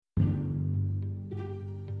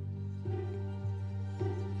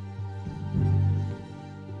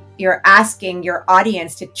you're asking your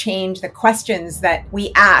audience to change the questions that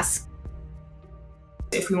we ask.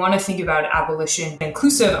 If we want to think about abolition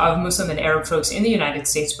inclusive of Muslim and Arab folks in the United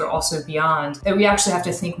States, but also beyond, that we actually have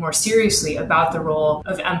to think more seriously about the role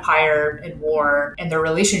of empire and war and their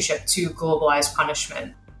relationship to globalized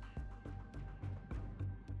punishment.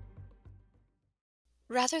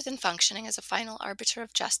 Rather than functioning as a final arbiter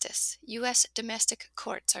of justice, U.S. domestic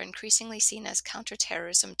courts are increasingly seen as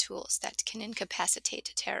counterterrorism tools that can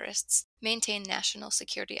incapacitate terrorists, maintain national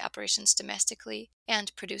security operations domestically,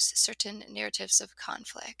 and produce certain narratives of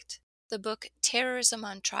conflict. The book Terrorism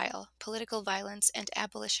on Trial: Political Violence and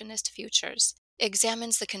Abolitionist Futures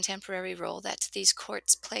examines the contemporary role that these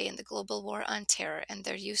courts play in the global war on terror and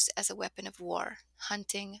their use as a weapon of war,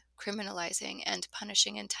 hunting, criminalizing, and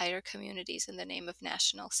punishing entire communities in the name of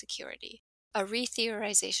national security. A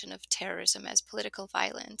re-theorization of terrorism as political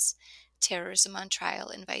violence, Terrorism on Trial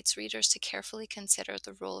invites readers to carefully consider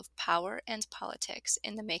the role of power and politics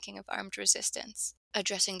in the making of armed resistance,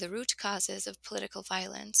 addressing the root causes of political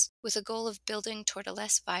violence with a goal of building toward a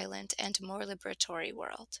less violent and more liberatory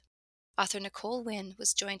world. Author Nicole Wynn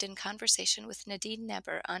was joined in conversation with Nadine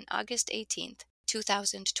Neber on August 18,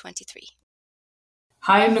 2023.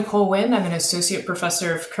 Hi, I'm Nicole Wynn. I'm an associate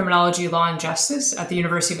professor of criminology, law, and justice at the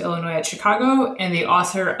University of Illinois at Chicago and the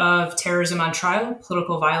author of Terrorism on Trial: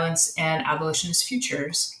 Political Violence and Abolitionist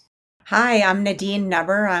Futures. Hi, I'm Nadine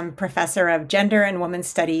Neber. I'm professor of gender and women's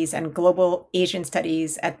studies and global Asian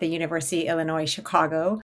studies at the University of Illinois,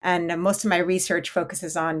 Chicago. And most of my research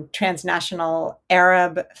focuses on transnational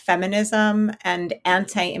Arab feminism and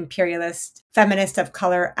anti-imperialist feminist of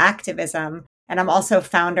color activism. And I'm also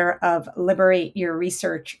founder of Liberate Your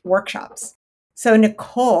Research workshops. So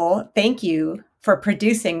Nicole, thank you for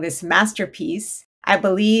producing this masterpiece. I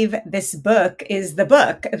believe this book is the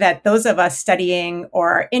book that those of us studying or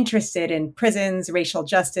are interested in prisons, racial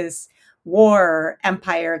justice, war,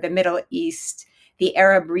 empire, the Middle East, the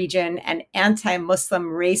Arab region, and anti-Muslim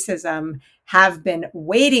racism have been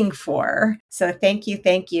waiting for. So thank you,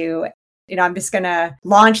 thank you. I'm just going to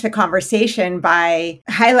launch the conversation by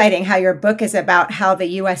highlighting how your book is about how the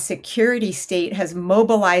U.S. security state has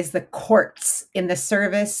mobilized the courts in the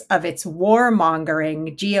service of its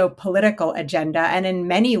warmongering geopolitical agenda. And in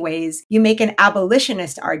many ways, you make an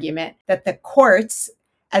abolitionist argument that the courts,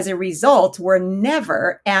 as a result, were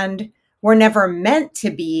never meant to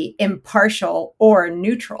be impartial or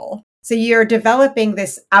neutral. So you're developing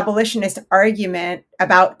this abolitionist argument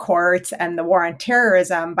about courts and the war on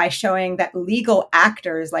terrorism by showing that legal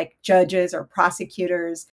actors like judges or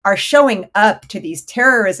prosecutors are showing up to these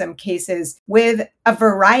terrorism cases with a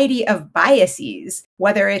variety of biases,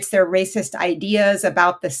 whether it's their racist ideas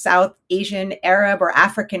about the South Asian, Arab, or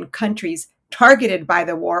African countries targeted by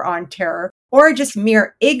the war on terror, or just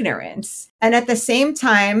mere ignorance. And at the same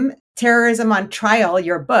time, Terrorism on Trial,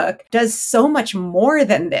 your book, does so much more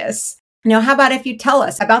than this. How about if you tell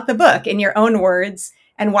us about the book in your own words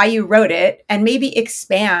and why you wrote it, and maybe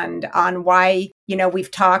expand on why, we've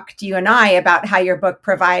talked, you and I, about how your book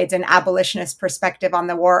provides an abolitionist perspective on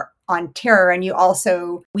the war on terror, and you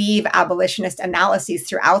also weave abolitionist analyses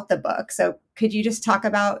throughout the book. So could you just talk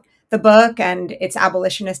about the book and its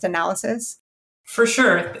abolitionist analysis? For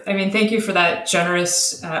sure. Thank you for that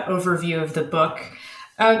generous overview of the book.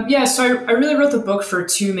 So I really wrote the book for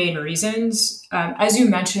two main reasons. As you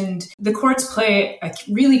mentioned, the courts play a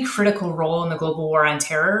really critical role in the global war on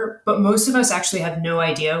terror, but most of us actually have no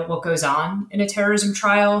idea what goes on in a terrorism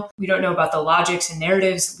trial. We don't know about the logics and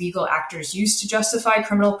narratives legal actors use to justify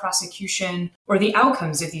criminal prosecution, or the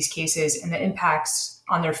outcomes of these cases and the impacts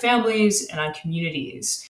on their families and on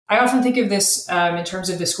communities. I often think of this in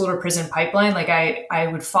terms of the school to prison pipeline. Like I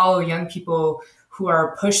would follow young people who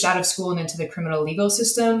are pushed out of school and into the criminal legal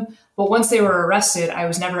system. But once they were arrested, I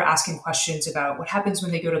was never asking questions about what happens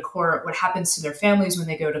when they go to court, what happens to their families when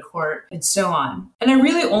they go to court, and so on. And I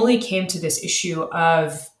really only came to this issue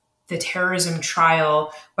of the terrorism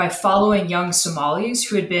trial by following young Somalis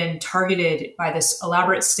who had been targeted by this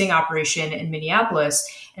elaborate sting operation in Minneapolis,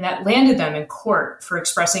 and that landed them in court for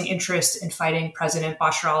expressing interest in fighting President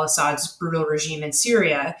Bashar al-Assad's brutal regime in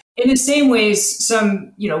Syria. In the same ways,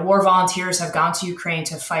 some war volunteers have gone to Ukraine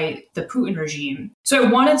to fight the Putin regime. So I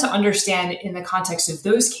wanted to understand in the context of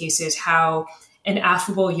those cases how an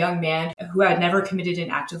affable young man who had never committed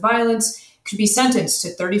an act of violence could be sentenced to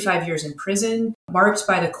 35 years in prison, marked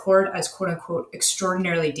by the court as quote unquote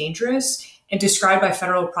extraordinarily dangerous, and described by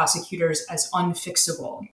federal prosecutors as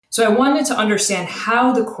unfixable. So I wanted to understand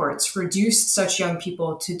how the courts reduced such young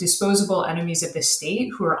people to disposable enemies of the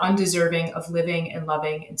state who are undeserving of living and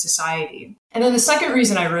loving in society. And then the second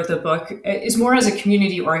reason I wrote the book is more as a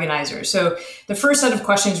community organizer. So the first set of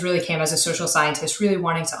questions really came as a social scientist, really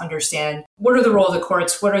wanting to understand what are the role of the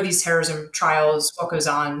courts, what are these terrorism trials, what goes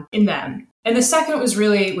on in them. And the second was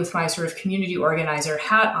really with my sort of community organizer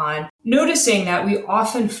hat on, noticing that we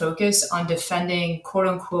often focus on defending, quote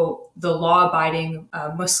unquote, the law-abiding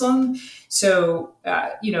Muslim. So,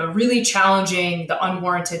 really challenging the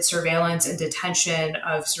unwarranted surveillance and detention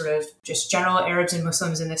of sort of just general Arabs and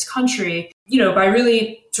Muslims in this country, by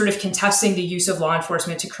really sort of contesting the use of law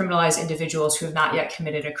enforcement to criminalize individuals who have not yet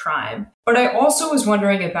committed a crime. But I also was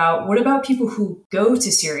wondering about what about people who go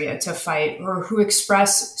to Syria to fight or who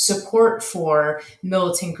express support for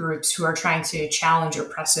militant groups who are trying to challenge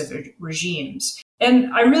oppressive regimes?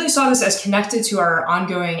 And I really saw this as connected to our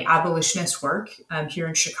ongoing abolitionist work here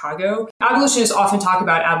in Chicago. Abolitionists often talk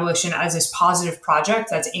about abolition as this positive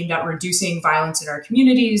project that's aimed at reducing violence in our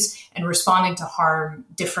communities and responding to harm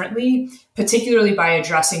differently, particularly by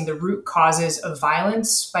addressing the root causes of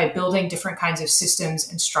violence by building different kinds of systems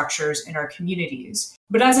and structures in our communities.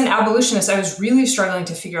 But as an abolitionist, I was really struggling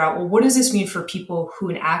to figure out, well, what does this mean for people who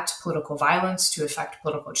enact political violence to effect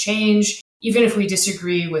political change, even if we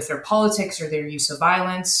disagree with their politics or their use of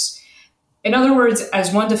violence? In other words,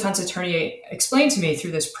 as one defense attorney explained to me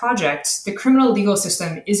through this project, the criminal legal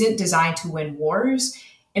system isn't designed to win wars,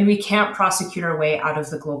 and we can't prosecute our way out of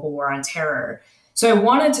the global war on terror. So I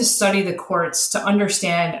wanted to study the courts to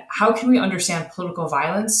understand how can we understand political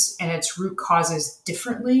violence and its root causes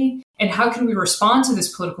differently, and how can we respond to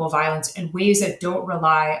this political violence in ways that don't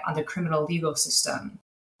rely on the criminal legal system.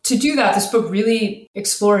 To do that, this book really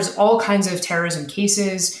explores all kinds of terrorism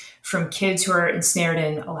cases, from kids who are ensnared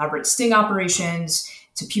in elaborate sting operations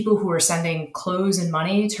to people who are sending clothes and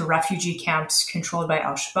money to refugee camps controlled by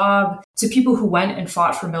al-Shabaab, to people who went and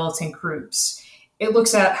fought for militant groups. It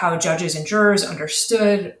looks at how judges and jurors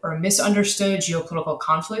understood or misunderstood geopolitical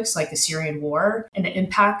conflicts like the Syrian war and the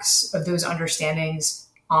impacts of those understandings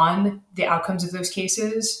on the outcomes of those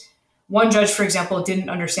cases. One judge, for example,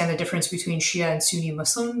 didn't understand the difference between Shia and Sunni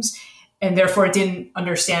Muslims, and therefore didn't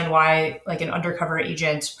understand why like an undercover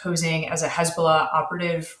agent posing as a Hezbollah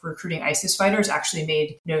operative recruiting ISIS fighters actually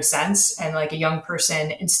made no sense. And like a young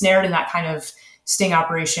person ensnared in that kind of sting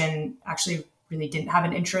operation actually really didn't have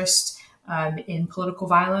an interest in political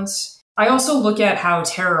violence. I also look at how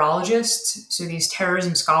terrorologists, so these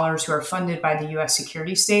terrorism scholars who are funded by the US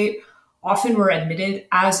security state, often were admitted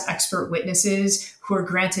as expert witnesses who are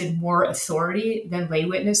granted more authority than lay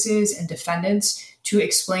witnesses and defendants to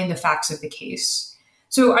explain the facts of the case.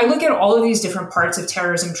 So I look at all of these different parts of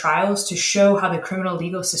terrorism trials to show how the criminal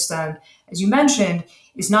legal system, as you mentioned,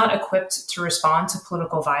 is not equipped to respond to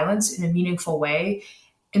political violence in a meaningful way.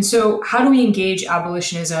 And so how do we engage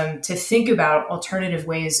abolitionism to think about alternative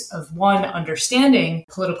ways of, one, understanding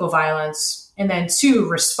political violence, and then two,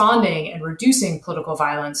 responding and reducing political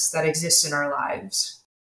violence that exists in our lives?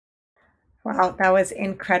 Wow, that was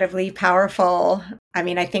incredibly powerful. I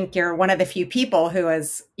mean, I think you're one of the few people who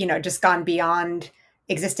has, just gone beyond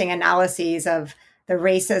existing analyses of the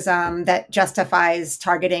racism that justifies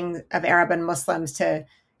targeting of Arab and Muslims to,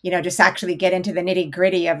 just actually get into the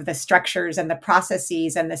nitty-gritty of the structures and the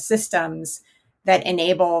processes and the systems that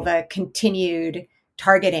enable the continued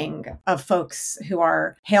targeting of folks who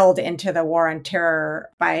are hailed into the war on terror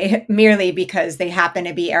by merely because they happen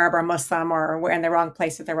to be Arab or Muslim or were in the wrong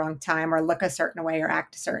place at the wrong time or look a certain way or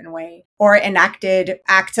act a certain way, or enacted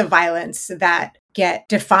acts of violence that get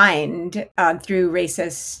defined through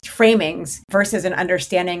racist framings versus an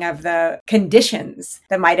understanding of the conditions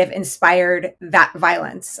that might have inspired that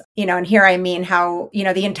violence. And here I mean how,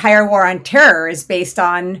 the entire war on terror is based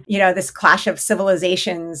on, this clash of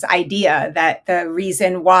civilizations idea that the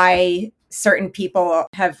reason why certain people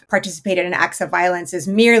have participated in acts of violence is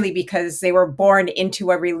merely because they were born into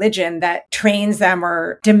a religion that trains them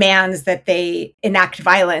or demands that they enact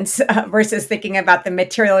violence versus thinking about the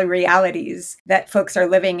material realities that folks are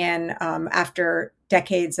living in after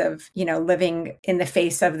decades of, living in the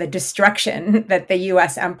face of the destruction that the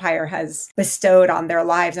US empire has bestowed on their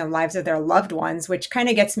lives and lives of their loved ones, which kind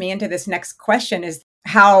of gets me into this next question is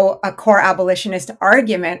how a core abolitionist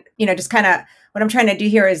argument, just kind of what I'm trying to do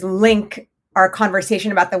here is link our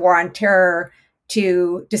conversation about the war on terror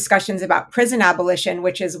to discussions about prison abolition,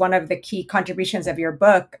 which is one of the key contributions of your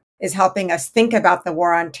book, is helping us think about the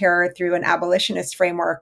war on terror through an abolitionist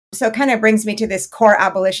framework. So it kind of brings me to this core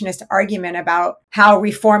abolitionist argument about how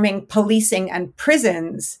reforming policing and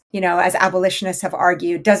prisons, as abolitionists have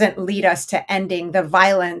argued, doesn't lead us to ending the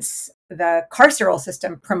violence the carceral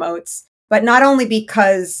system promotes, but not only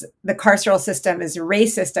because the carceral system is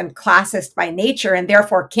racist and classist by nature and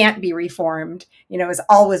therefore can't be reformed, is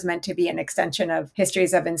always meant to be an extension of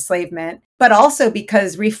histories of enslavement, but also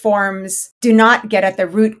because reforms do not get at the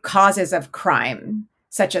root causes of crime,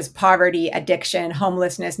 such as poverty, addiction,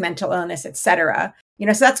 homelessness, mental illness, etc.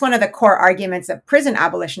 So that's one of the core arguments that prison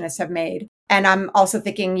abolitionists have made. And I'm also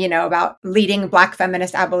thinking, about leading Black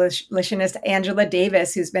feminist abolitionist Angela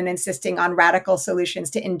Davis, who's been insisting on radical solutions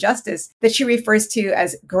to injustice that she refers to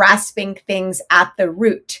as grasping things at the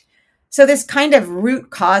root. So this kind of root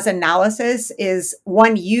cause analysis is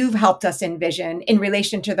one you've helped us envision in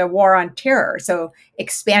relation to the war on terror. So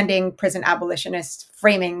expanding prison abolitionist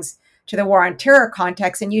framings to the war on terror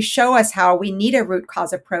context. And you show us how we need a root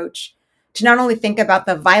cause approach to not only think about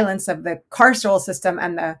the violence of the carceral system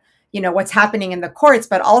and the, what's happening in the courts,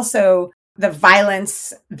 but also the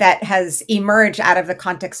violence that has emerged out of the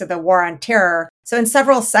context of the war on terror. So in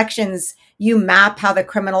several sections, you map how the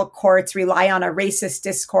criminal courts rely on a racist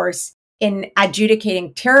discourse in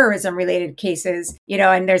adjudicating terrorism related cases,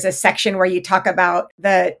 and there's a section where you talk about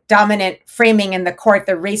the dominant framing in the court,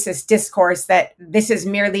 the racist discourse that this is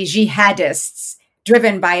merely jihadists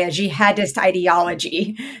driven by a jihadist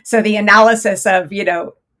ideology. So the analysis of,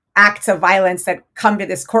 acts of violence that come to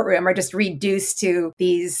this courtroom are just reduced to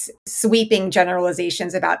these sweeping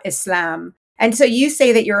generalizations about Islam. And so you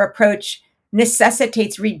say that your approach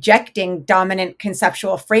necessitates rejecting dominant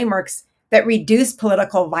conceptual frameworks that reduce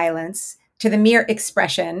political violence to the mere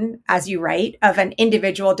expression, as you write, of an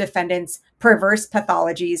individual defendant's perverse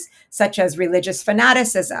pathologies, such as religious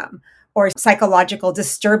fanaticism or psychological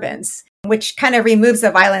disturbance, which kind of removes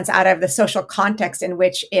the violence out of the social context in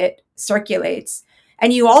which it circulates.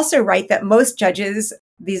 And you also write that most judges,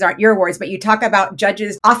 these aren't your words, but you talk about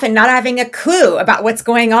judges often not having a clue about what's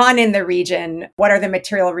going on in the region. What are the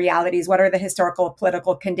material realities? What are the historical,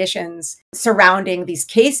 political conditions surrounding these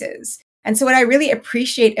cases? And so what I really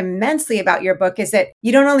appreciate immensely about your book is that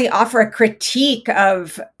you don't only offer a critique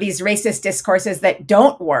of these racist discourses that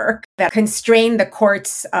don't work, that constrain the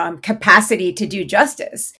court's capacity to do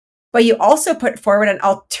justice, but you also put forward an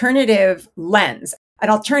alternative lens, an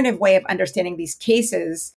alternative way of understanding these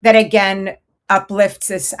cases that, again, uplifts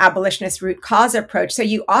this abolitionist root cause approach. So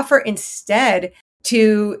you offer instead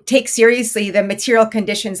to take seriously the material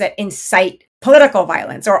conditions that incite political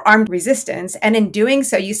violence or armed resistance. And in doing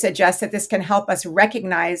so, you suggest that this can help us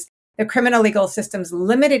recognize the criminal legal system's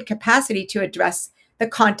limited capacity to address the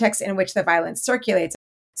context in which the violence circulates.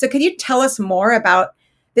 So could you tell us more about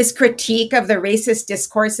this critique of the racist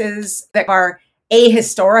discourses that are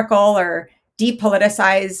ahistorical or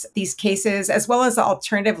depoliticize these cases, as well as the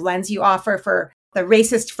alternative lens you offer for the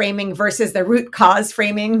racist framing versus the root cause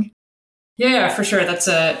framing? Yeah, for sure. That's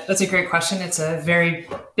a great question. It's a very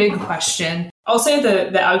big question. I'll say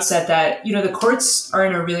at the outset that, the courts are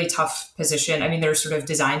in a really tough position. I mean, they're sort of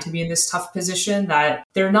designed to be in this tough position that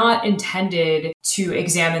they're not intended to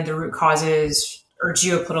examine the root causes or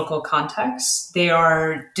geopolitical contexts. They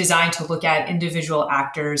are designed to look at individual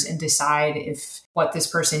actors and decide if what this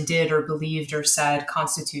person did or believed or said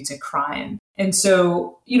constitutes a crime. And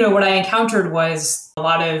so, what I encountered was a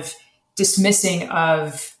lot of dismissing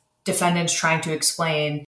of defendants trying to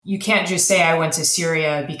explain, you can't just say I went to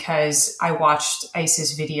Syria because I watched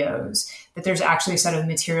ISIS videos, that there's actually a set of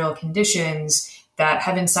material conditions that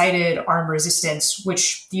have incited armed resistance,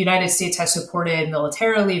 which the United States has supported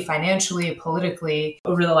militarily, financially, politically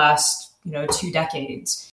over the last, 2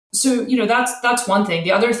 decades. So, that's one thing.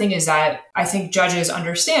 The other thing is that I think judges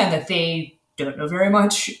understand that they don't know very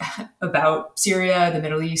much about Syria, the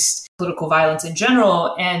Middle East, political violence in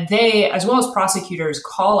general. And they, as well as prosecutors,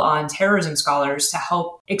 call on terrorism scholars to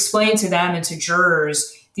help explain to them and to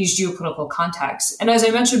jurors these geopolitical contexts. And as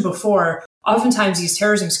I mentioned before, oftentimes these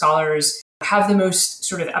terrorism scholars have the most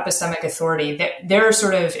sort of epistemic authority. Their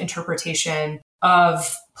sort of interpretation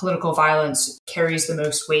of political violence carries the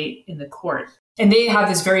most weight in the court. And they have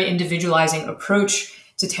this very individualizing approach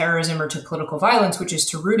to terrorism or to political violence, which is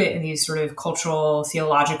to root it in these sort of cultural,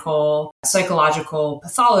 theological, psychological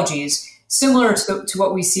pathologies, similar to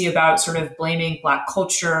what we see about sort of blaming Black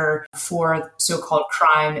culture for so-called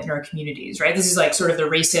crime in our communities, right? This is like sort of the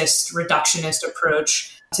racist, reductionist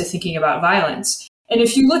approach to thinking about violence. And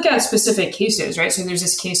if you look at specific cases, right, so there's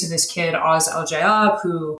this case of this kid, Oz al-Jayab,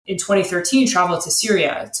 who in 2013 traveled to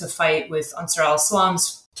Syria to fight with Ansar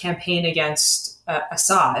al-Islam's campaign against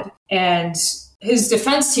Assad. And his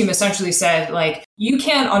defense team essentially said, like, you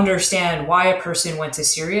can't understand why a person went to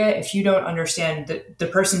Syria if you don't understand the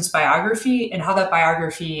person's biography and how that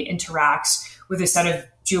biography interacts with a set of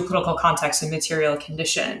geopolitical context and material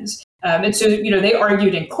conditions. And so, they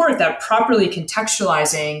argued in court that properly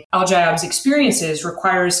contextualizing al-Jayyab's experiences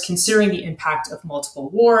requires considering the impact of multiple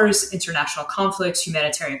wars, international conflicts,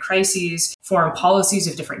 humanitarian crises, foreign policies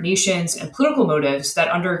of different nations, and political motives that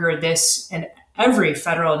undergird this and every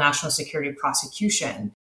federal national security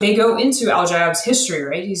prosecution. They go into al-Jayyab's history,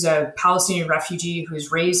 right? He's a Palestinian refugee who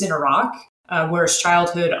was raised in Iraq, where his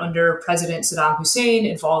childhood under President Saddam Hussein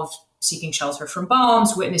involved seeking shelter from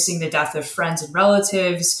bombs, witnessing the death of friends and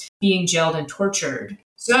relatives, being jailed and tortured.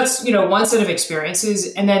 So that's, one set of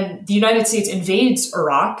experiences. And then the United States invades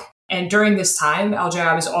Iraq. And during this time,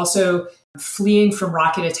 al-Jayyab is also fleeing from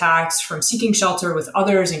rocket attacks, from seeking shelter with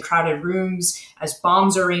others in crowded rooms as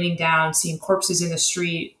bombs are raining down, seeing corpses in the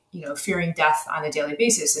street, fearing death on a daily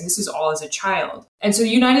basis. And this is all as a child. And so the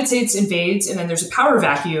United States invades, and then there's a power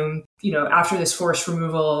vacuum, after this forced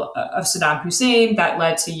removal of Saddam Hussein that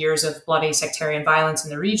led to years of bloody sectarian violence in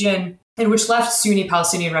the region, and which left Sunni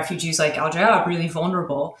Palestinian refugees like al-Jayyab really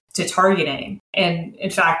vulnerable to targeting. And in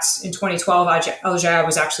fact, in 2012, al-Jayyab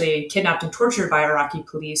was actually kidnapped and tortured by Iraqi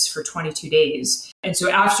police for 22 days. And so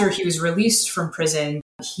after he was released from prison,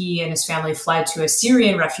 he and his family fled to a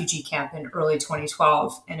Syrian refugee camp in early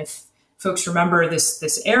 2012. And if folks remember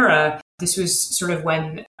this era, this was sort of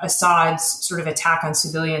when Assad's sort of attack on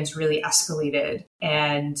civilians really escalated.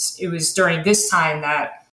 And it was during this time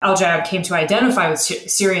that al-Jayyab came to identify with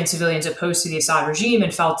Syrian civilians opposed to the Assad regime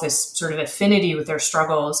and felt this sort of affinity with their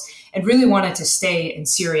struggles and really wanted to stay in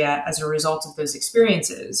Syria as a result of those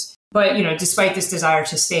experiences. But, despite this desire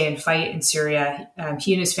to stay and fight in Syria,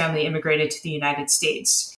 he and his family immigrated to the United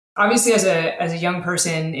States. Obviously, as a young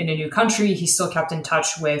person in a new country, he still kept in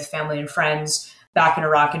touch with family and friends back in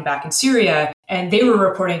Iraq and back in Syria. And they were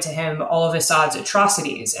reporting to him all of Assad's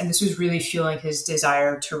atrocities. And this was really fueling his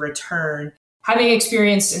desire to return. Having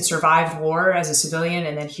experienced and survived war as a civilian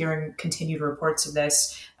and then hearing continued reports of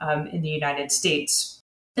this in the United States.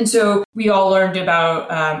 And so we all learned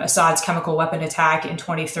about Assad's chemical weapon attack in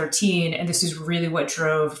 2013, and this is really what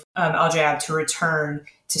drove al-Jayyab to return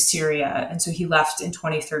to Syria. And so he left in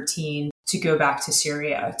 2013 to go back to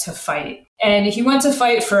Syria to fight. And he went to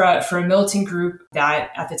fight for a militant group that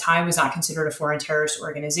at the time was not considered a foreign terrorist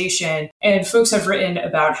organization. And folks have written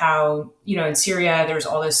about how, in Syria, there's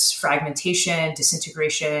all this fragmentation,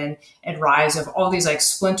 disintegration, and rise of all these like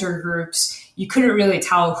splinter groups. You couldn't really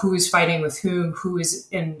tell who was fighting with whom, who was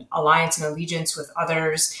in alliance and allegiance with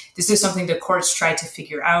others. This is something the courts tried to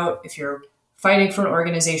figure out. If you're fighting for an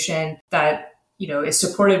organization that is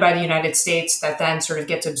supported by the United States that then sort of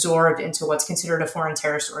gets absorbed into what's considered a foreign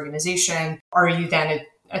terrorist organization, are you then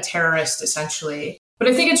a terrorist, essentially? But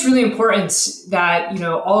I think it's really important that,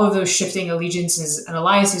 all of those shifting allegiances and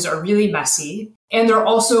alliances are really messy. And they're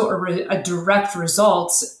also a direct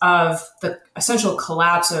result of the essential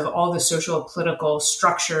collapse of all the social political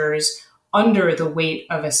structures under the weight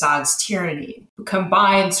of Assad's tyranny,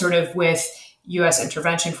 combined sort of with U.S.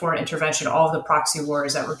 intervention, foreign intervention, all of the proxy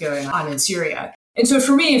wars that were going on in Syria. And so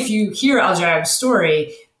for me, if you hear al-Jayyab's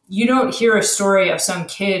story, you don't hear a story of some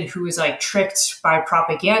kid who was like tricked by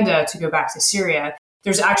propaganda to go back to Syria.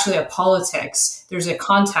 There's actually a politics, there's a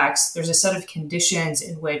context, there's a set of conditions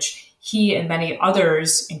in which he and many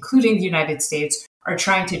others, including the United States, are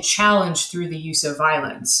trying to challenge through the use of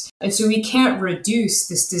violence. And so we can't reduce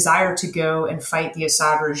this desire to go and fight the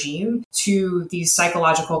Assad regime to these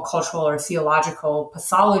psychological, cultural, or theological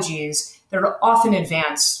pathologies that are often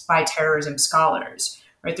advanced by terrorism scholars.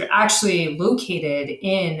 Right? They're actually located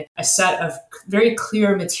in a set of very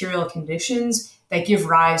clear material conditions that give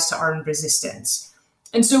rise to armed resistance.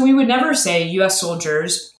 And so we would never say U.S.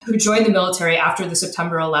 soldiers who joined the military after the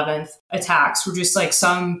September 11th attacks were just like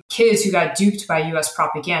some kids who got duped by U.S.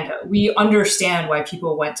 propaganda. We understand why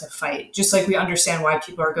people went to fight, just like we understand why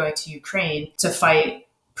people are going to Ukraine to fight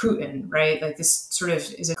Putin, right? Like this sort of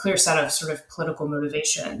is a clear set of sort of political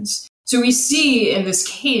motivations. So we see in this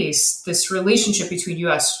case, this relationship between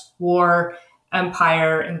U.S. war,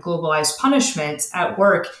 empire, and globalized punishment at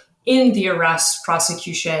work in the arrest,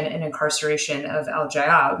 prosecution, and incarceration of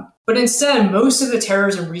al-Jayyab. But instead, most of the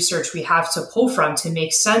terrorism research we have to pull from to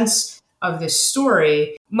make sense of this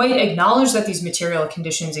story might acknowledge that these material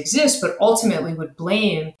conditions exist, but ultimately would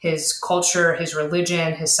blame his culture, his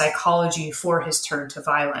religion, his psychology for his turn to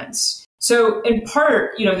violence. So in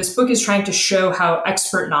part, this book is trying to show how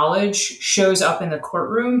expert knowledge shows up in the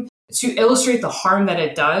courtroom to illustrate the harm that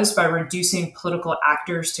it does by reducing political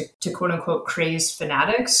actors to quote unquote crazed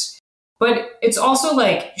fanatics. But it's also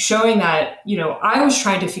like showing that, I was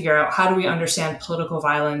trying to figure out how do we understand political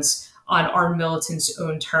violence on armed militants'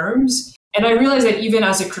 own terms. And I realized that even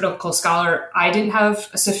as a critical scholar, I didn't have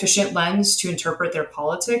a sufficient lens to interpret their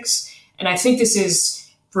politics. And I think this is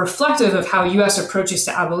reflective of how US approaches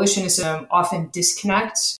to abolitionism often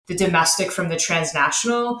disconnect the domestic from the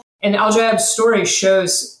transnational. And Al-Jayab's story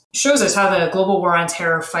shows us how the global war on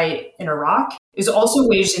terror fight in Iraq is also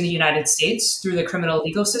waged in the United States through the criminal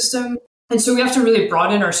legal system. And so we have to really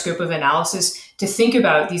broaden our scope of analysis to think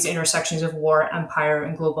about these intersections of war, empire,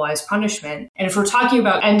 and globalized punishment. And if we're talking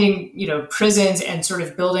about ending, prisons and sort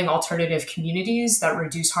of building alternative communities that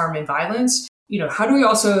reduce harm and violence, how do we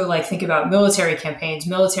also think about military campaigns,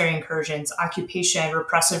 military incursions, occupation,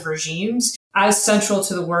 repressive regimes as central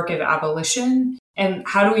to the work of abolition? And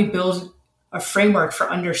how do we build a framework for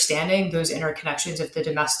understanding those interconnections of the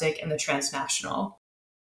domestic and the transnational?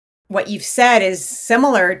 What you've said is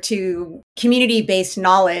similar to community-based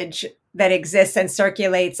knowledge that exists and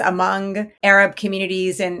circulates among Arab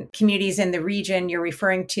communities and communities in the region you're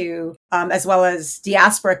referring to, as well as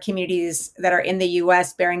diaspora communities that are in the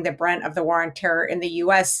US bearing the brunt of the war on terror in the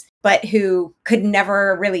US, but who could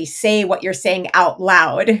never really say what you're saying out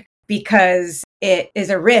loud because it is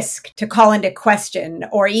a risk to call into question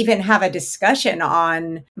or even have a discussion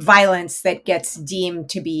on violence that gets deemed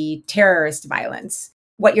to be terrorist violence.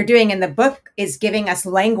 What you're doing in the book is giving us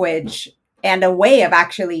language and a way of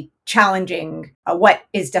actually challenging what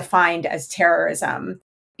is defined as terrorism.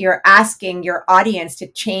 You're asking your audience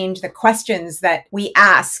to change the questions that we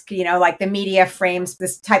ask, like the media frames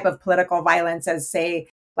this type of political violence as, say,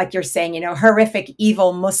 like you're saying, horrific,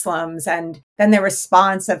 evil Muslims. And then the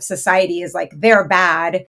response of society is like, they're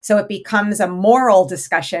bad. So it becomes a moral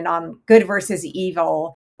discussion on good versus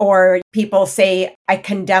evil. Or people say, I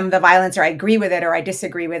condemn the violence, or I agree with it, or I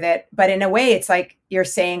disagree with it. But in a way, it's like you're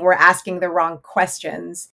saying we're asking the wrong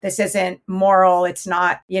questions. This isn't moral. It's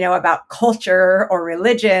not, about culture or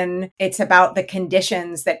religion. It's about the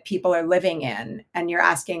conditions that people are living in. And you're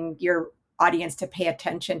asking your audience to pay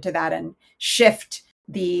attention to that and shift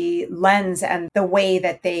the lens and the way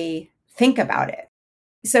that they think about it.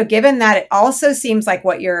 So given that, it also seems like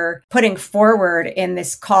what you're putting forward in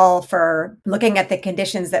this call for looking at the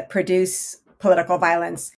conditions that produce political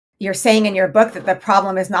violence, you're saying in your book that the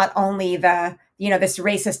problem is not only this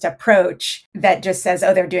racist approach that just says,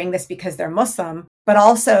 oh, they're doing this because they're Muslim, but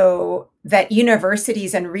also that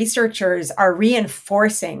universities and researchers are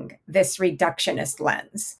reinforcing this reductionist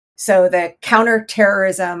lens. So the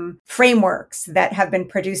counterterrorism frameworks that have been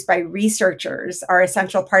produced by researchers are an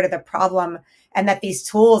essential part of the problem, and that these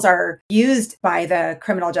tools are used by the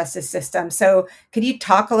criminal justice system. So could you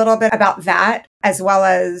talk a little bit about that, as well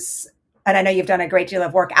as, and I know you've done a great deal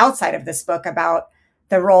of work outside of this book about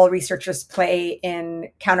the role researchers play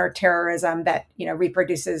in counterterrorism that,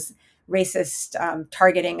 reproduces racist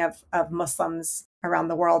targeting of Muslims around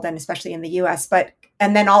the world and especially in the US.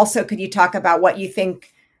 And then also, could you talk about what you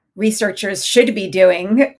think researchers should be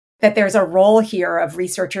doing, that there's a role here of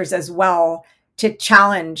researchers as well to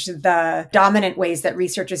challenge the dominant ways that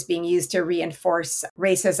research is being used to reinforce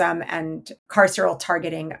racism and carceral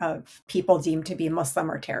targeting of people deemed to be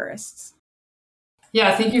Muslim or terrorists?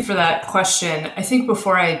 Yeah, thank you for that question. I think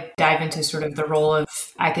before I dive into sort of the role of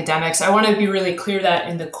academics, I want to be really clear that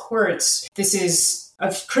in the courts, this is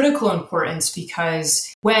of critical importance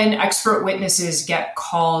because when expert witnesses get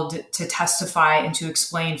called to testify and to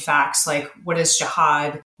explain facts like what is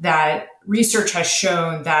jihad, that research has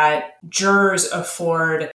shown that jurors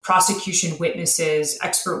afford prosecution witnesses,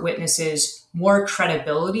 expert witnesses, more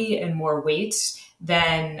credibility and more weight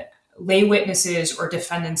than lay witnesses or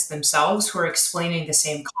defendants themselves who are explaining the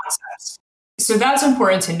same concepts. So that's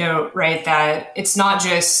important to note, right? That it's not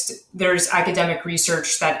just there's academic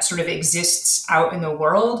research that sort of exists out in the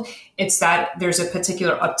world. It's that there's a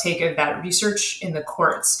particular uptake of that research in the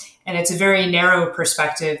courts. And it's a very narrow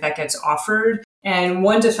perspective that gets offered. And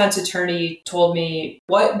one defense attorney told me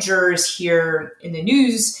what jurors hear in the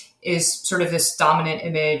news is sort of this dominant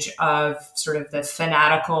image of sort of the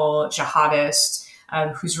fanatical jihadist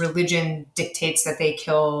whose religion dictates that they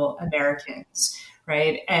kill Americans.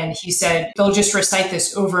 Right. And he said they'll just recite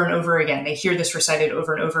this over and over again. They hear this recited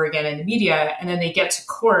over and over again in the media. And then they get to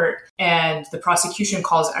court and the prosecution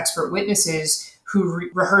calls expert witnesses who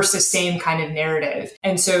rehearse the same kind of narrative.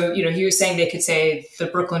 And so, he was saying they could say the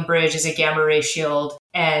Brooklyn Bridge is a gamma ray shield.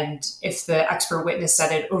 And if the expert witness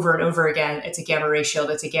said it over and over again, it's a gamma ray shield,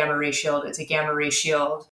 it's a gamma ray shield, it's a gamma ray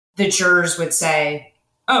shield. The jurors would say,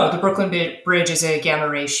 oh, the Brooklyn Bridge is a gamma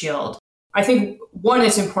ray shield. I think, one,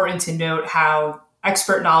 it's important to note how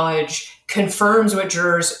expert knowledge confirms what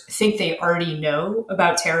jurors think they already know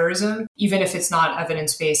about terrorism, even if it's not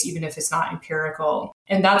evidence-based, even if it's not empirical.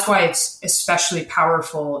 And that's why it's especially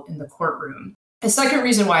powerful in the courtroom. The second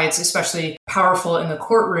reason why it's especially powerful in the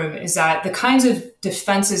courtroom is that the kinds of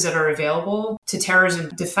defenses that are available to terrorism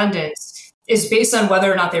defendants is based on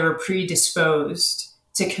whether or not they were predisposed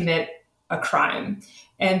to commit a crime.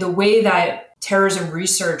 And the way that terrorism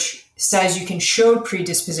research says you can show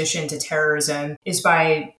predisposition to terrorism is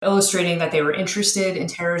by illustrating that they were interested in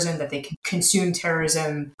terrorism, that they consume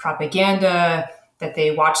terrorism propaganda, that they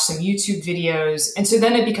watch some YouTube videos. And so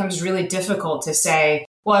then it becomes really difficult to say,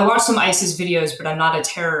 well, I watched some ISIS videos, but I'm not a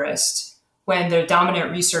terrorist, when the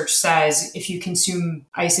dominant research says if you consume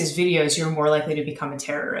ISIS videos, you're more likely to become a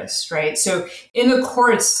terrorist, right? So in the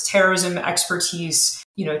courts, terrorism expertise,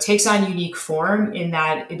 takes on unique form in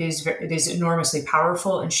that it is enormously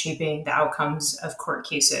powerful in shaping the outcomes of court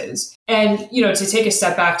cases. And, to take a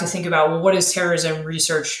step back to think about, well, what is terrorism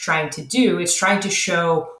research trying to do? It's trying to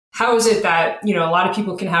show how is it that, a lot of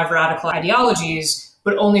people can have radical ideologies,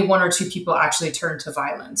 but only one or two people actually turn to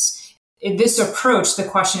violence. In this approach, the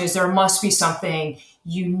question is there must be something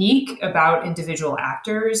unique about individual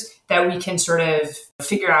actors that we can sort of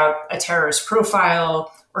figure out a terrorist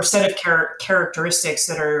profile or set of characteristics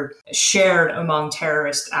that are shared among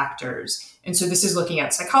terrorist actors. And so this is looking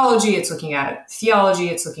at psychology, it's looking at theology,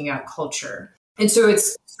 it's looking at culture. And so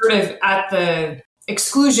it's sort of at the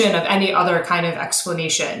exclusion of any other kind of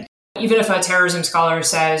explanation. Even if a terrorism scholar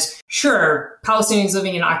says, sure, Palestinians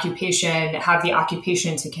living in occupation have the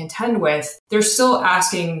occupation to contend with, they're still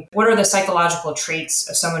asking, what are the psychological traits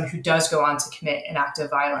of someone who does go on to commit an act of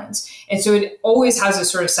violence? And so it always has a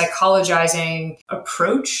sort of psychologizing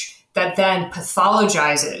approach that then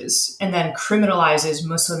pathologizes and then criminalizes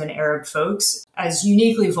Muslim and Arab folks as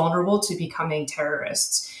uniquely vulnerable to becoming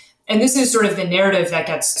terrorists. And this is sort of the narrative that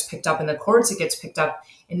gets picked up in the courts, it gets picked up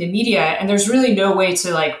in the media, and there's really no way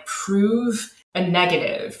to prove a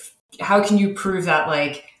negative. How can you prove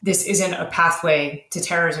that this isn't a pathway to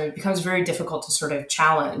terrorism? It becomes very difficult to sort of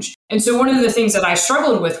challenge. And so one of the things that I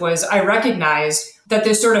struggled with was I recognized that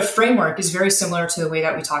this sort of framework is very similar to the way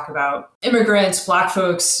that we talk about immigrants, Black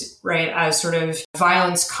folks, right, as sort of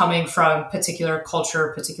violence coming from particular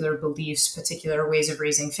culture, particular beliefs, particular ways of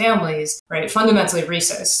raising families, right, fundamentally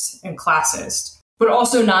racist and classist, but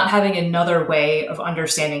also not having another way of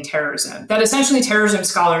understanding terrorism. That essentially terrorism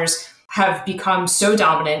scholars have become so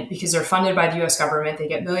dominant because they're funded by the US government. They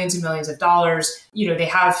get millions and millions of dollars. They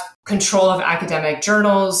have control of academic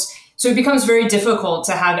journals. So it becomes very difficult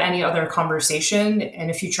to have any other conversation. And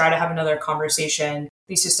if you try to have another conversation,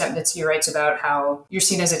 Lisa Stepnitsky writes about how you're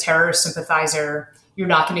seen as a terrorist sympathizer, you're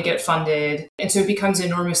not going to get funded. And so it becomes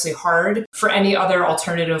enormously hard for any other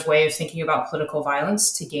alternative way of thinking about political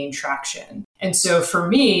violence to gain traction. And so for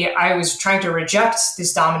me, I was trying to reject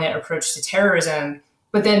this dominant approach to terrorism,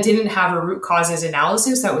 but then didn't have a root causes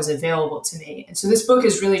analysis that was available to me. And so this book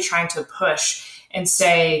is really trying to push and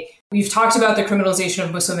say, we've talked about the criminalization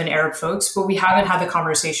of Muslim and Arab folks, but we haven't had the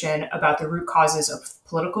conversation about the root causes of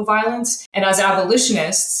political violence. And as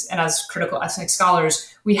abolitionists and as critical ethnic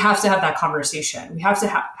scholars, we have to have that conversation. We have to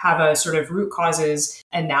have a sort of root causes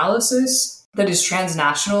analysis that is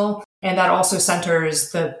transnational and that also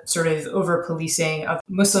centers the sort of over-policing of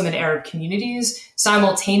Muslim and Arab communities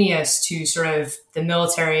simultaneous to sort of the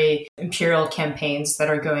military imperial campaigns that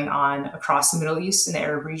are going on across the Middle East and the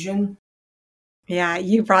Arab region. Yeah,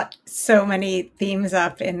 you brought so many themes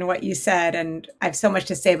up in what you said, and I have so much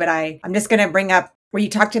to say, but I'm just going to bring up where you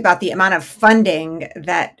talked about the amount of funding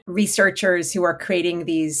that researchers who are creating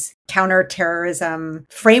these counterterrorism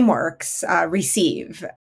frameworks receive.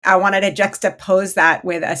 I wanted to juxtapose that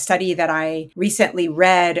with a study that I recently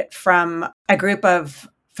read from a group of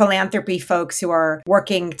philanthropy folks who are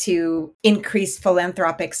working to increase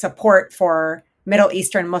philanthropic support for Middle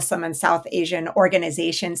Eastern, Muslim, and South Asian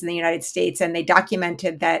organizations in the United States. And they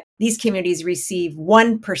documented that these communities receive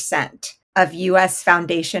 1% of US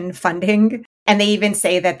foundation funding. And they even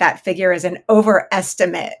say that that figure is an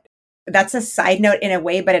overestimate. That's a side note in a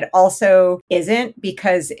way, but it also isn't,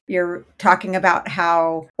 because you're talking about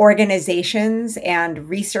how organizations and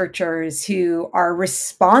researchers who are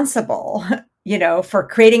responsible, for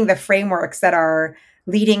creating the frameworks that are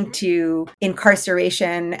leading to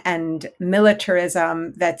incarceration and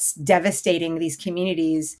militarism that's devastating these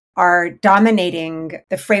communities are dominating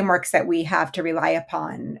the frameworks that we have to rely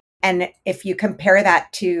upon. And if you compare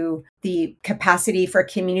that to the capacity for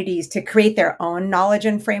communities to create their own knowledge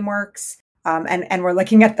and frameworks, and we're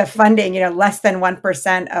looking at the funding, less than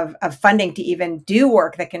 1% of funding to even do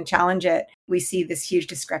work that can challenge it, we see this huge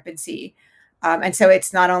discrepancy. And so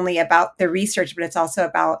it's not only about the research, but it's also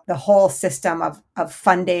about the whole system of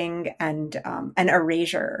funding and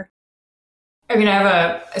erasure. I mean, I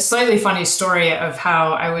have a slightly funny story of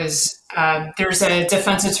how I was. There's a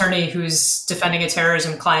defense attorney who's defending a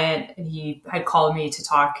terrorism client, and he had called me to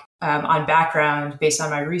talk on background based on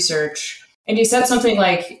my research. And he said something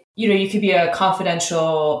like, you could be a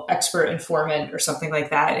confidential expert informant or something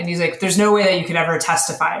like that. And he's like, there's no way that you could ever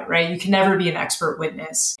testify, right? You can never be an expert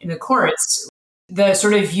witness in the courts. The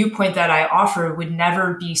sort of viewpoint that I offer would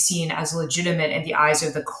never be seen as legitimate in the eyes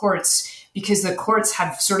of the courts, because the courts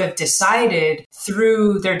have sort of decided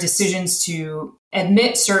through their decisions to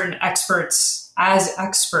admit certain experts as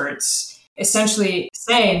experts, essentially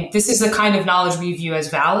saying this is the kind of knowledge we view as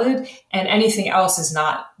valid and anything else is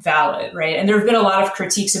not valid, right? And there have been a lot of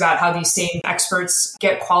critiques about how these same experts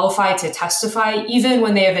get qualified to testify, even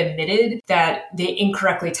when they have admitted that they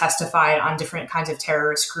incorrectly testified on different kinds of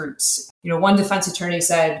terrorist groups. One defense attorney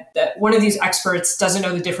said that one of these experts doesn't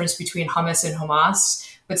know the difference between hummus and Hamas,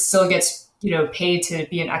 but still gets, paid to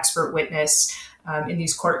be an expert witness in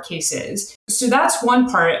these court cases. So that's one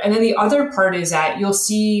part. And then the other part is that you'll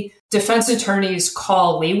see defense attorneys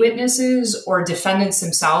call lay witnesses or defendants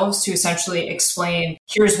themselves to essentially explain,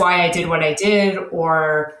 here's why I did what I did.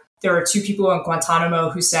 Or there are two people in Guantanamo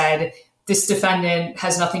who said, this defendant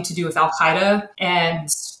has nothing to do with Al-Qaeda, and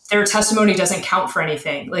their testimony doesn't count for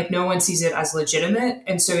anything. Like, no one sees it as legitimate.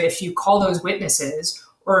 And so if you call those witnesses,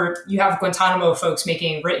 or you have Guantanamo folks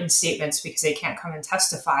making written statements because they can't come and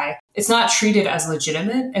testify, it's not treated as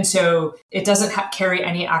legitimate. And so it doesn't carry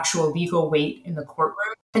any actual legal weight in the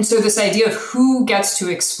courtroom. And so this idea of who gets to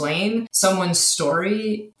explain someone's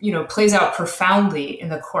story, plays out profoundly in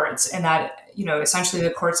the courts. And that, essentially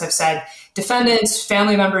the courts have said defendants,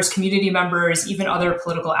 family members, community members, even other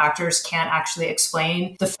political actors can't actually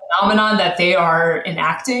explain the phenomenon that they are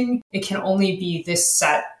enacting. It can only be this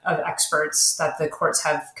set of experts that the courts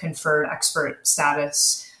have conferred expert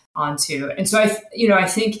status onto. And so I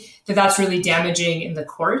think that that's really damaging in the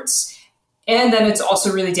courts. And then it's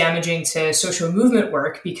also really damaging to social movement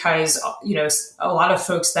work because, a lot of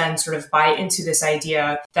folks then sort of buy into this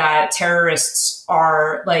idea that terrorists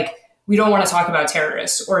are like, we don't want to talk about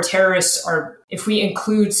terrorists, or terrorists are, if we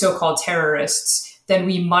include so-called terrorists, then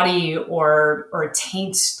we muddy or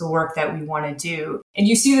taint the work that we want to do. And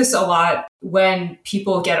you see this a lot when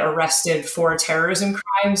people get arrested for terrorism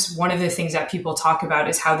crimes. One of the things that people talk about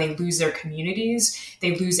is how they lose their communities.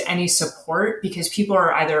 They lose any support because people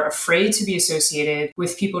are either afraid to be associated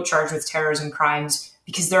with people charged with terrorism crimes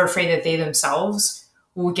because they're afraid that they themselves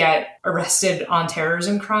will get arrested on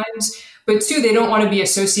terrorism crimes. But two, they don't want to be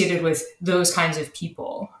associated with those kinds of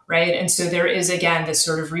people, right? And so there is, again, this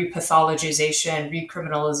sort of repathologization,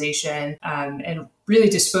 recriminalization, and really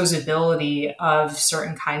disposability of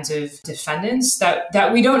certain kinds of defendants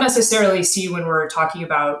that we don't necessarily see when we're talking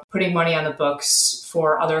about putting money on the books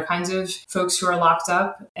for other kinds of folks who are locked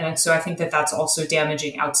up. And so I think that that's also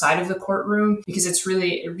damaging outside of the courtroom because it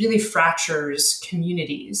really fractures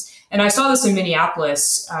communities. And I saw this in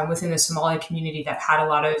Minneapolis within the Somali community that had a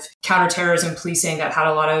lot of counterterrorism policing, that had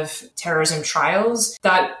a lot of terrorism trials,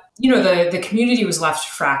 that, the community was left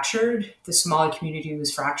fractured. The Somali community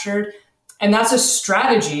was fractured. And that's a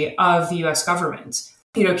strategy of the US government.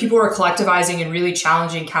 People were collectivizing and really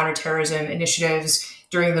challenging counterterrorism initiatives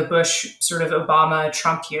during the Bush sort of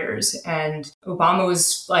Obama-Trump years. And Obama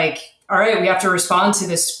was like, all right, we have to respond to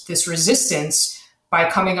this resistance by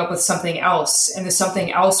coming up with something else. And the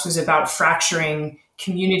something else was about fracturing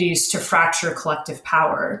communities to fracture collective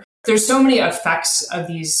power. There's so many effects of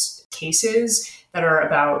these cases that are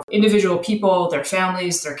about individual people, their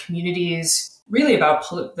families, their communities, really about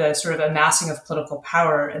the sort of amassing of political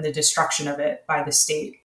power and the destruction of it by the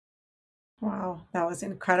state. Wow, that was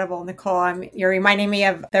incredible, Nicole. You're reminding me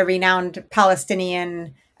of the renowned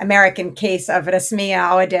Palestinian American case of Rasmia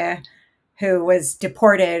Awadeh, who was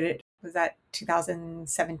deported. Was that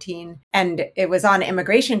 2017? And it was on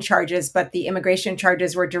immigration charges, but the immigration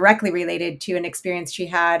charges were directly related to an experience she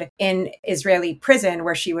had in Israeli prison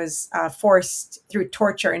where she was forced through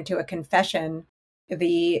torture into a confession.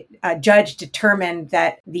 The judge determined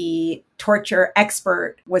that the torture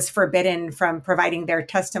expert was forbidden from providing their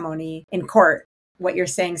testimony in court. What you're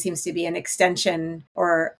saying seems to be an extension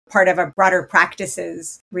or part of a broader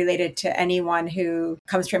practices related to anyone who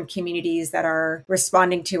comes from communities that are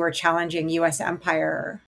responding to or challenging U.S.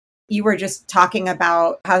 empire. You were just talking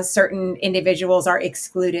about how certain individuals are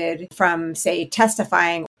excluded from, say,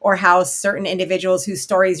 testifying, or how certain individuals whose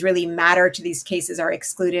stories really matter to these cases are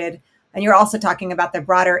excluded. And you're also talking about the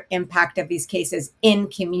broader impact of these cases in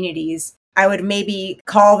communities. I would maybe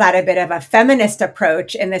call that a bit of a feminist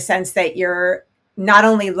approach in the sense that you're not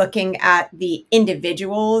only looking at the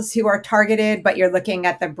individuals who are targeted, but you're looking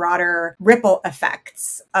at the broader ripple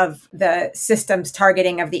effects of the system's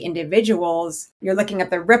targeting of the individuals. You're looking at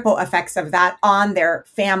the ripple effects of that on their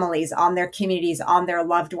families, on their communities, on their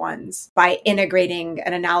loved ones by integrating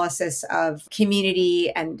an analysis of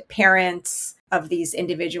community and parents of these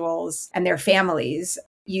individuals and their families.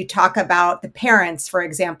 You talk about the parents, for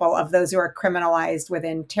example, of those who are criminalized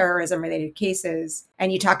within terrorism related cases.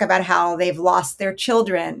 And you talk about how they've lost their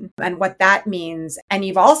children and what that means. And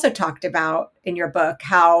you've also talked about in your book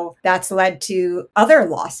how that's led to other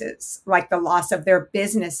losses, like the loss of their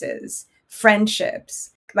businesses,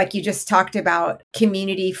 friendships. Like you just talked about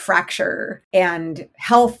community fracture and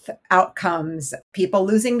health outcomes, people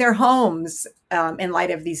losing their homes in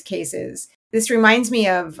light of these cases. This reminds me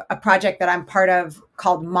of a project that I'm part of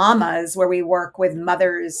called Mamas, where we work with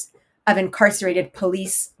mothers of incarcerated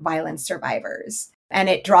police violence survivors. And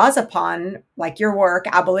it draws upon, like your work,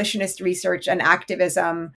 abolitionist research and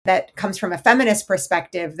activism that comes from a feminist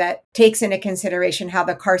perspective that takes into consideration how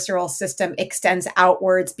the carceral system extends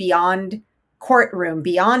outwards beyond courtroom,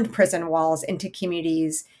 beyond prison walls, into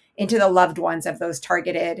communities, into the loved ones of those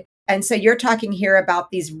targeted. And so you're talking here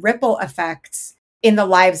about these ripple effects in the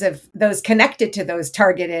lives of those connected to those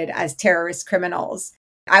targeted as terrorist criminals.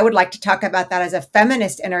 I would like to talk about that as a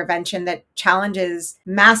feminist intervention that challenges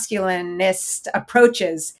masculinist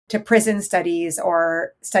approaches to prison studies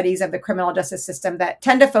or studies of the criminal justice system that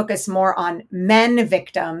tend to focus more on men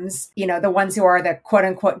victims, the ones who are the quote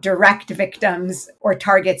unquote direct victims or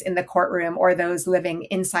targets in the courtroom, or those living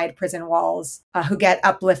inside prison walls who get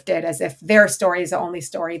uplifted as if their story is the only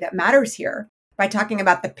story that matters here. By talking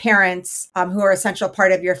about the parents who are an essential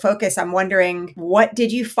part of your focus, I'm wondering, what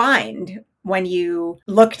did you find when you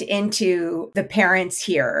looked into the parents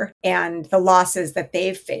here and the losses that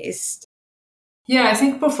they've faced? Yeah, I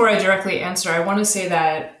think before I directly answer, I want to say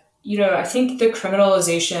that, I think the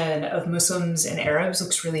criminalization of Muslims and Arabs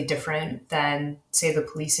looks really different than, say, the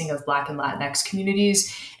policing of Black and Latinx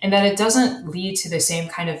communities, and that it doesn't lead to the same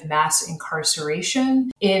kind of mass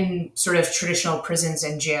incarceration in sort of traditional prisons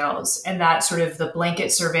and jails, and that sort of the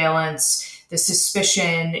blanket surveillance, the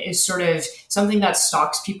suspicion is sort of something that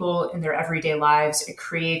stalks people in their everyday lives. It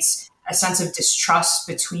creates a sense of distrust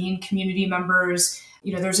between community members.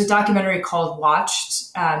 There's a documentary called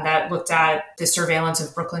Watched that looked at the surveillance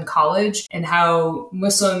of Brooklyn College and how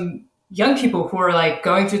Muslim young people who are like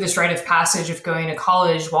going through this rite of passage of going to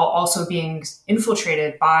college while also being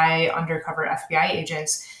infiltrated by undercover FBI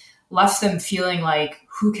agents left them feeling like,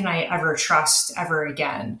 who can I ever trust ever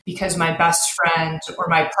again? Because my best friend or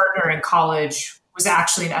my partner in college was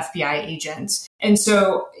actually an FBI agent. And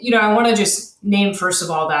so, I want to just name, first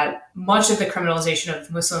of all, that much of the criminalization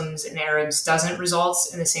of Muslims and Arabs doesn't result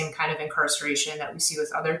in the same kind of incarceration that we see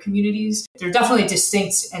with other communities. They're definitely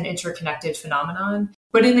distinct and interconnected phenomenon.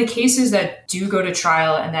 But in the cases that do go to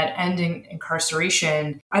trial and that end in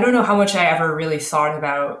incarceration, I don't know how much I ever really thought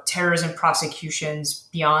about terrorism prosecutions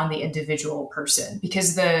beyond the individual person,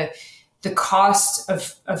 because the cost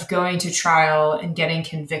of going to trial and getting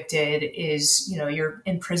convicted is, you're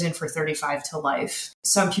in prison for 35 to life.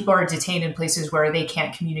 Some people are detained in places where they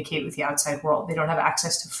can't communicate with the outside world. They don't have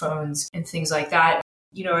access to phones and things like that.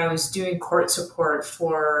 I was doing court support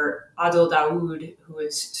for Adil Dawood, who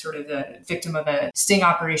was sort of the victim of a sting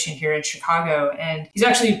operation here in Chicago. And he's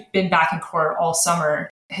actually been back in court all summer.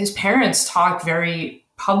 His parents talk very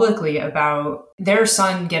publicly about their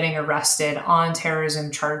son getting arrested on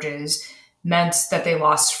terrorism charges meant that they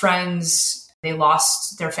lost friends. They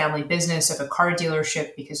lost their family business of a car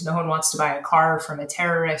dealership because no one wants to buy a car from a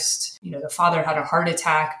terrorist. The father had a heart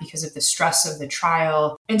attack because of the stress of the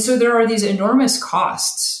trial. And so there are these enormous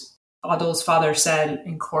costs. Adil's father said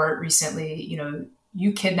in court recently,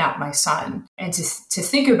 you kidnapped my son. And to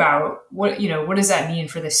think about what does that mean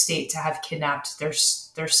for the state to have kidnapped their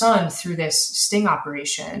son through this sting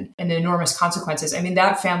operation and the enormous consequences. I mean,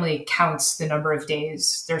 that family counts the number of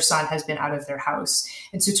days their son has been out of their house.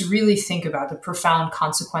 And so to really think about the profound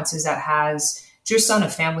consequences that has just on a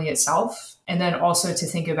family itself, and then also to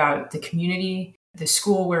think about the community, the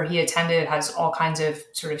school where he attended has all kinds of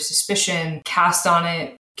sort of suspicion cast on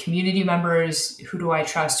it. Community members, who do I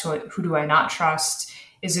trust? Who do I not trust?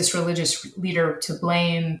 Is this religious leader to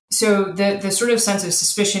blame? So the sort of sense of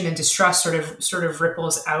suspicion and distrust sort of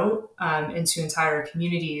ripples out into entire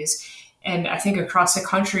communities. And I think across the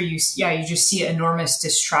country, you just see enormous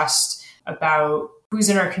distrust about who's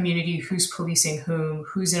in our community, who's policing whom,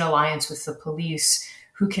 who's in alliance with the police,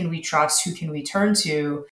 who can we trust, who can we turn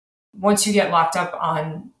to. Once you get locked up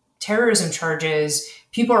on terrorism charges,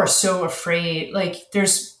 people are so afraid. Like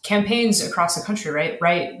there's campaigns across the country,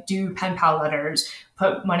 right? Do pen pal letters,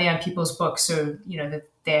 put money on people's books so, that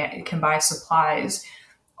they can buy supplies.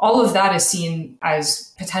 All of that is seen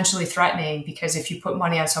as potentially threatening because if you put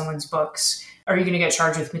money on someone's books, are you going to get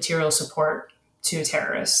charged with material support to a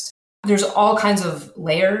terrorist? There's all kinds of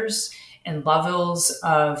layers and levels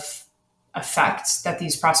of effect that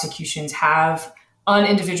these prosecutions have on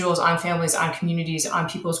individuals, on families, on communities, on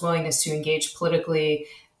people's willingness to engage politically,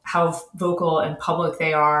 how vocal and public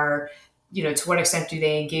they are, to what extent do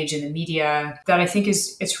they engage in the media, that I think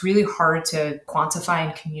it's really hard to quantify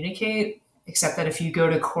and communicate, except that if you go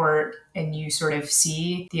to court and you sort of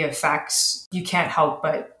see the effects, you can't help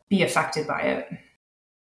but be affected by it.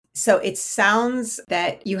 So it sounds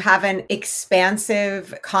that you have an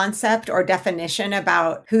expansive concept or definition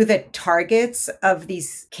about who the targets of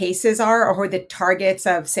these cases are, or who the targets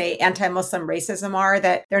of, say, anti-Muslim racism are,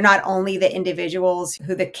 that they're not only the individuals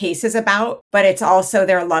who the case is about, but it's also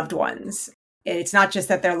their loved ones. It's not just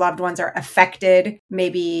that their loved ones are affected,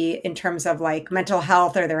 maybe in terms of like mental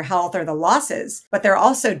health or their health or the losses, but they're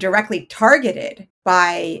also directly targeted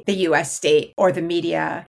by the US state or the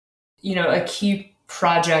media. A key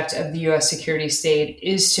project of the US security state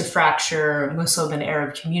is to fracture Muslim and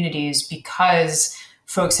Arab communities because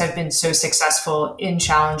folks have been so successful in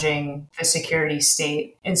challenging the security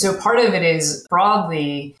state. And so part of it is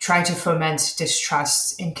broadly trying to foment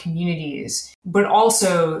distrust in communities, but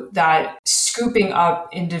also that scooping up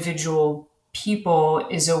individual people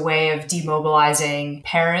is a way of demobilizing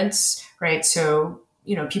parents, right? So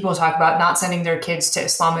people talk about not sending their kids to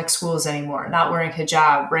Islamic schools anymore, not wearing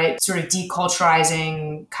hijab, right? Sort of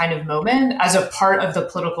deculturalizing kind of moment as a part of the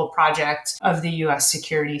political project of the US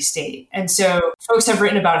security state. And so folks have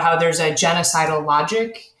written about how there's a genocidal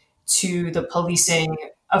logic to the policing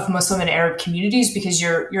of Muslim and Arab communities, because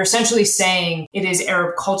you're essentially saying it is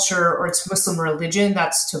Arab culture or it's Muslim religion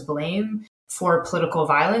that's to blame for political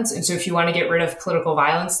violence. And so if you want to get rid of political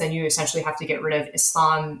violence, then you essentially have to get rid of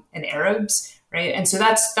Islam and Arabs. Right. And so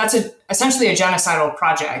that's essentially a genocidal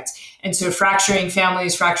project. And so fracturing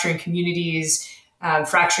families, fracturing communities,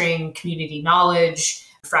 fracturing community knowledge,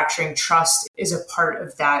 fracturing trust is a part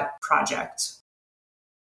of that project.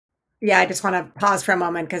 Yeah, I just want to pause for a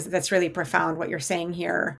moment because that's really profound what you're saying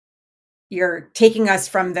here. You're taking us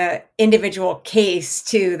from the individual case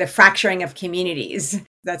to the fracturing of communities.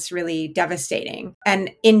 That's really devastating.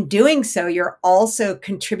 And in doing so, you're also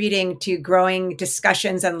contributing to growing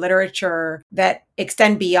discussions and literature that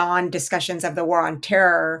extend beyond discussions of the war on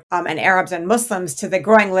terror and Arabs and Muslims to the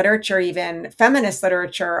growing literature, even feminist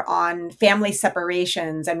literature on family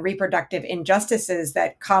separations and reproductive injustices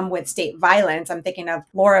that come with state violence. I'm thinking of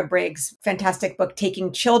Laura Briggs' fantastic book,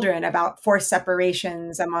 Taking Children, about forced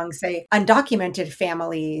separations among, say, undocumented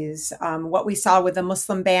families, what we saw with the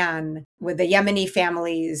Muslim ban, with the Yemeni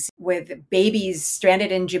families, with babies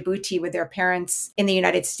stranded in Djibouti with their parents in the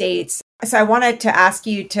United States. So I wanted to ask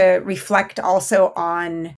you to reflect also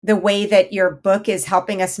on the way that your book is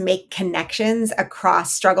helping us make connections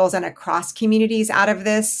across struggles and across communities out of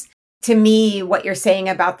this. To me, what you're saying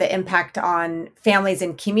about the impact on families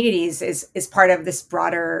and communities is part of this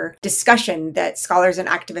broader discussion that scholars and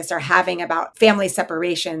activists are having about family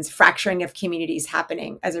separations, fracturing of communities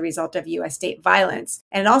happening as a result of US state violence.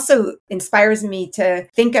 And it also inspires me to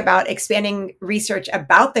think about expanding research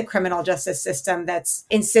about the criminal justice system that's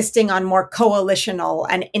insisting on more coalitional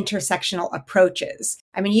and intersectional approaches.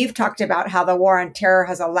 I mean, you've talked about how the war on terror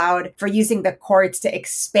has allowed for using the courts to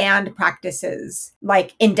expand practices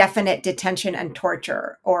like indefinite detention and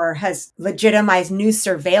torture, or has legitimized new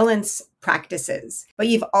surveillance practices. But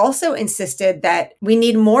you've also insisted that we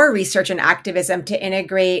need more research and activism to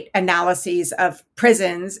integrate analyses of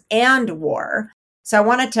prisons and war. So I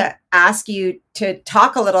wanted to ask you to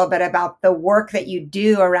talk a little bit about the work that you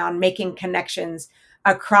do around making connections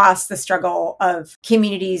across the struggle of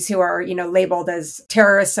communities who are, labeled as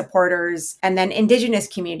terrorist supporters, and then indigenous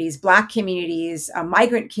communities, Black communities,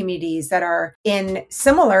 migrant communities that are in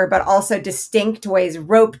similar but also distinct ways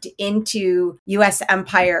roped into US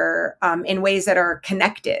empire in ways that are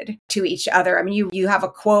connected to each other. I mean, you have a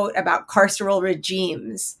quote about carceral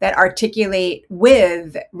regimes that articulate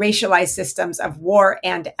with racialized systems of war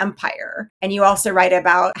and empire. And you also write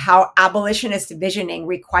about how abolitionist visioning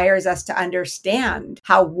requires us to understand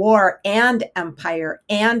how war and empire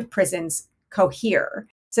and prisons cohere.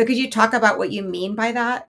 So could you talk about what you mean by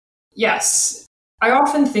that? Yes. I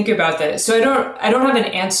often think about this. So I don't have an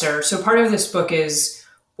answer. So part of this book is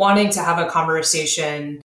wanting to have a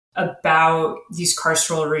conversation about these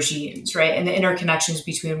carceral regimes, right? And the interconnections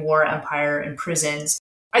between war, empire, and prisons.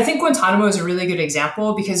 I think Guantanamo is a really good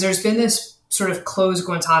example because there's been this sort of close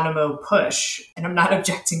Guantanamo push, and I'm not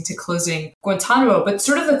objecting to closing Guantanamo, but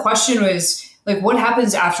sort of the question was, like, what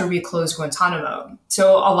happens after we close Guantanamo?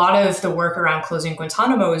 So a lot of the work around closing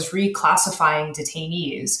Guantanamo is reclassifying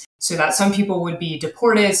detainees so that some people would be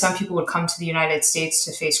deported, some people would come to the United States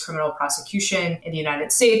to face criminal prosecution in the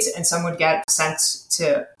United States, and some would get sent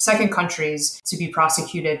to second countries to be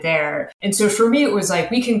prosecuted there. And so for me, it was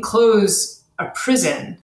like, we can close a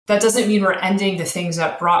prison. That doesn't mean we're ending the things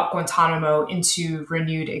that brought Guantanamo into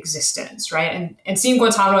renewed existence, right? And seeing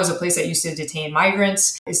Guantanamo as a place that used to detain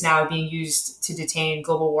migrants is now being used to detain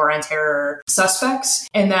global war on terror suspects.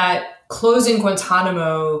 And that closing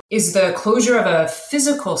Guantanamo is the closure of a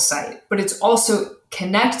physical site, but it's also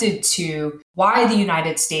connected to why the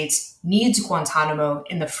United States needs Guantanamo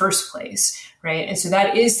in the first place, right? And so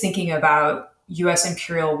that is thinking about U.S.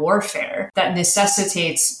 imperial warfare that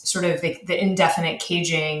necessitates sort of the indefinite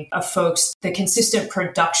caging of folks, the consistent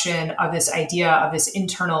production of this idea of this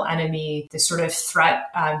internal enemy, this sort of threat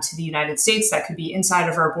to the United States that could be inside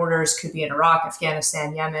of our borders, could be in Iraq,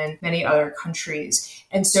 Afghanistan, Yemen, many other countries.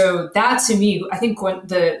 And so that, to me, I think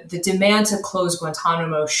the demand to close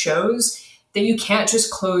Guantanamo shows that you can't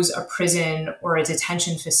just close a prison or a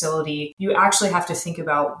detention facility. You actually have to think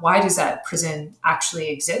about, why does that prison actually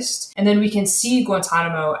exist? And then we can see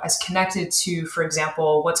Guantanamo as connected to, for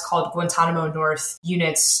example, what's called Guantanamo North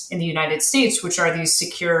units in the United States, which are these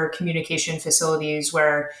secure communication facilities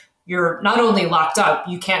where you're not only locked up,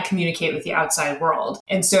 you can't communicate with the outside world.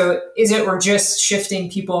 And so we're just shifting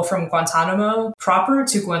people from Guantanamo proper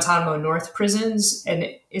to Guantanamo North prisons? And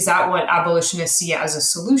is that what abolitionists see as a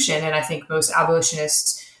solution? And I think most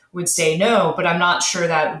abolitionists would say no, but I'm not sure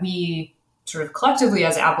that we sort of collectively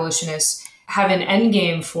as abolitionists have an end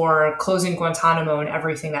game for closing Guantanamo and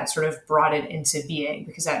everything that sort of brought it into being,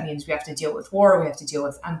 because that means we have to deal with war, we have to deal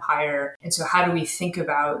with empire. And so how do we think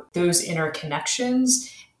about those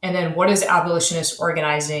interconnections? And then what does abolitionist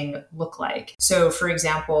organizing look like? So, for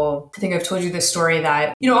example, I think I've told you this story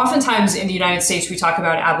that, oftentimes in the United States, we talk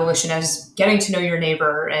about abolition as getting to know your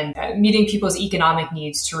neighbor and meeting people's economic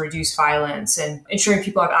needs to reduce violence and ensuring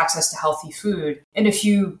people have access to healthy food. And if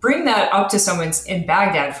you bring that up to someone in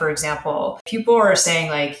Baghdad, for example, people are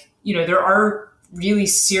saying there are really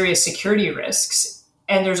serious security risks.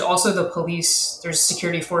 And there's also the police, there's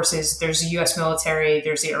security forces, there's the US military,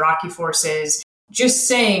 there's the Iraqi forces. Just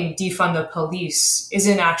saying defund the police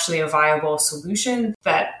isn't actually a viable solution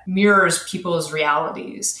that mirrors people's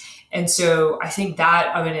realities. And so I think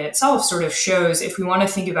that of in itself sort of shows, if we want to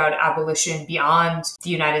think about abolition beyond the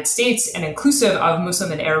United States and inclusive of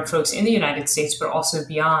Muslim and Arab folks in the United States, but also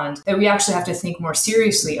beyond, that we actually have to think more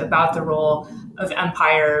seriously about the role of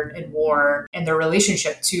empire and war and their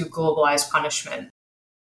relationship to globalized punishment.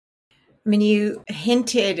 I mean, you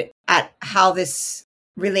hinted at how this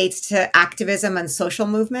relates to activism and social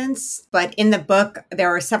movements. But in the book,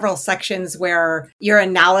 there are several sections where your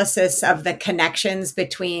analysis of the connections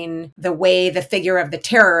between the way the figure of the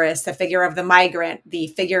terrorist, the figure of the migrant, the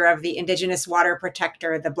figure of the indigenous water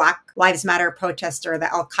protector, the Black Lives Matter protester,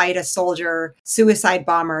 the Al-Qaeda soldier, suicide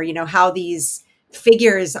bomber, how these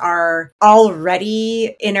figures are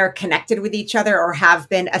already interconnected with each other or have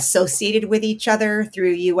been associated with each other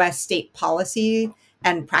through U.S. state policy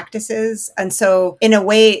and practices. And so in a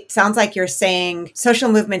way, it sounds like you're saying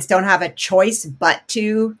social movements don't have a choice but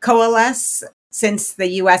to coalesce, since the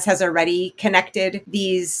US has already connected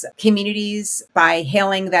these communities by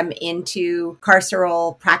hailing them into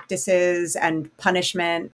carceral practices and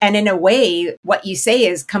punishment. And in a way, what you say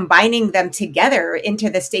is combining them together into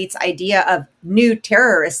the state's idea of new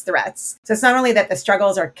terrorist threats. So it's not only that the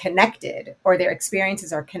struggles are connected or their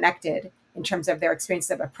experiences are connected in terms of their experience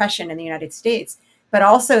of oppression in the United States, but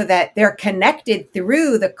also that they're connected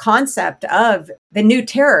through the concept of the new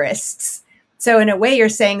terrorists. So in a way, you're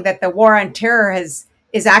saying that the war on terror is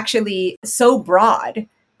actually so broad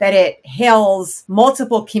that it hails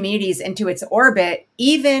multiple communities into its orbit,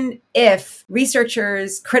 even if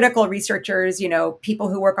researchers, critical researchers, people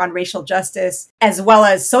who work on racial justice, as well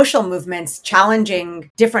as social movements challenging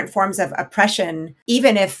different forms of oppression,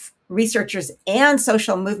 even if researchers and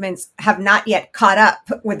social movements have not yet caught up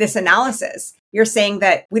with this analysis. You're saying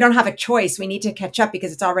that we don't have a choice. We need to catch up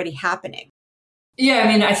because it's already happening. Yeah, I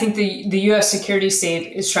mean, I think the U.S. security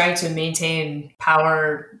state is trying to maintain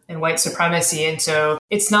power and white supremacy. And so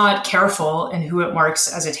it's not careful in who it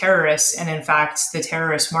marks as a terrorist. And in fact, the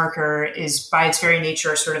terrorist marker is by its very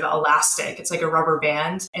nature sort of elastic. It's like a rubber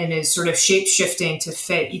band and is sort of shape-shifting to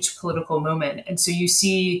fit each political moment. And so you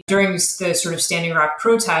see during the sort of Standing Rock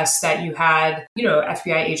protests that you had,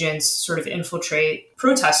 FBI agents sort of infiltrate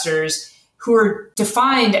protesters who are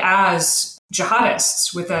defined as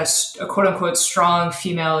jihadists with a quote unquote strong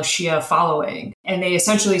female Shia following. And they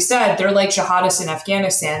essentially said they're like jihadists in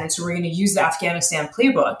Afghanistan. And so we're going to use the Afghanistan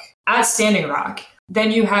playbook at Standing Rock.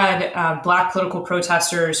 Then you had Black political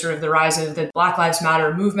protesters, sort of the rise of the Black Lives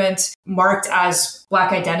Matter movement, marked as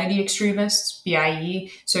Black identity extremists, BIE.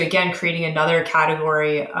 So again, creating another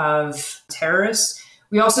category of terrorists.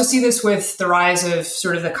 We also see this with the rise of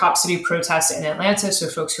sort of the Cop City protests in Atlanta. So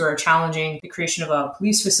folks who are challenging the creation of a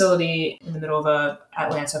police facility in the middle of a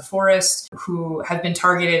Atlanta forest, who have been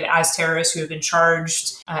targeted as terrorists, who have been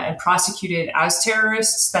charged and prosecuted as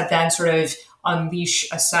terrorists, that then sort of unleash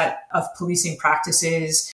a set of policing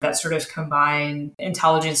practices that sort of combine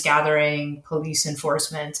intelligence gathering, police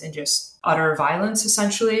enforcement, and just utter violence,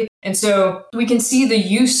 essentially. And so we can see the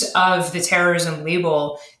use of the terrorism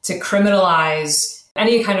label to criminalize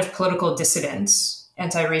any kind of political dissidents,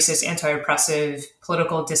 anti-racist, anti-oppressive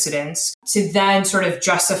political dissidents, to then sort of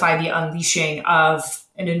justify the unleashing of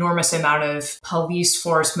an enormous amount of police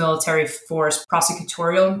force, military force,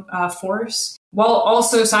 prosecutorial force, while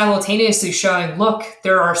also simultaneously showing, look,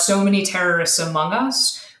 there are so many terrorists among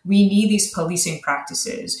us. We need these policing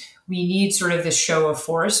practices. We need sort of this show of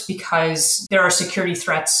force because there are security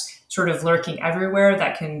threats sort of lurking everywhere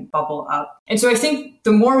that can bubble up. And so I think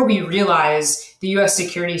the more we realize the US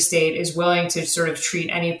security state is willing to sort of treat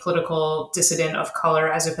any political dissident of color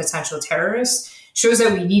as a potential terrorist, shows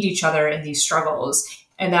that we need each other in these struggles,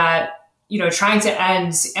 and that, you know, trying to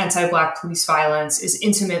end anti-Black police violence is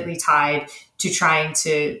intimately tied to trying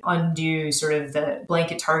to undo sort of the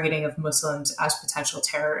blanket targeting of Muslims as potential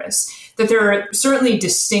terrorists. That there are certainly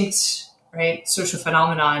distinct, right, social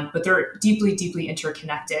phenomenon, but they're deeply, deeply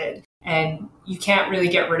interconnected. And you can't really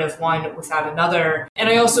get rid of one without another. And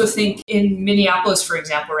I also think in Minneapolis, for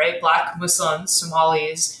example, right, Black Muslims,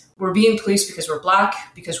 Somalis, we're being policed because we're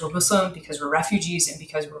Black, because we're Muslim, because we're refugees, and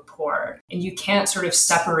because we're poor. And you can't sort of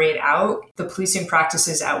separate out the policing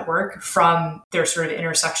practices at work from their sort of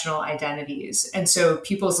intersectional identities. And so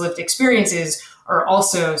people's lived experiences are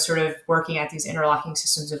also sort of working at these interlocking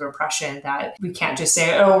systems of oppression that we can't just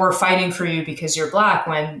say, oh, we're fighting for you because you're Black,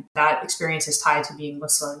 when that experience is tied to being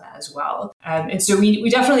Muslim as well. And so we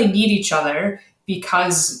definitely need each other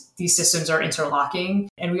because these systems are interlocking.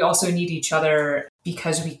 And we also need each other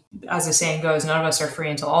because we, as the saying goes, none of us are free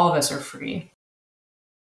until all of us are free.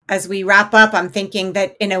 As we wrap up, I'm thinking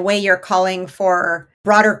that in a way you're calling for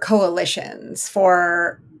broader coalitions,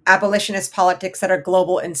 for abolitionist politics that are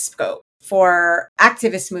global in scope, for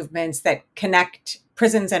activist movements that connect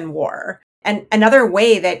prisons and war. And another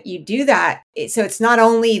way that you do that, so it's not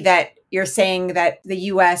only that you're saying that the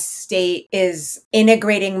US state is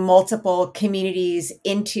integrating multiple communities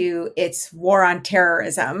into its war on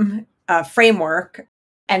terrorism framework,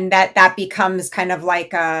 and that becomes kind of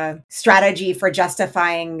like a strategy for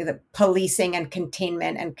justifying the policing and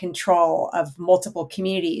containment and control of multiple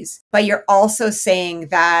communities. But you're also saying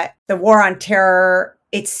that the war on terror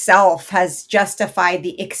itself has justified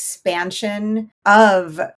the expansion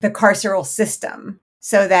of the carceral system,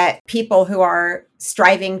 so that people who are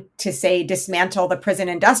striving to, say, dismantle the prison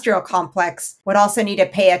industrial complex would also need to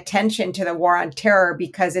pay attention to the war on terror,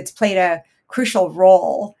 because it's played a crucial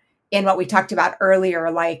role in what we talked about earlier,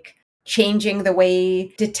 like changing the way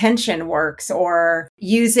detention works or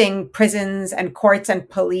using prisons and courts and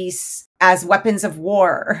police as weapons of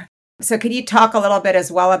war. So could you talk a little bit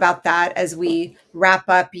as well about that as we wrap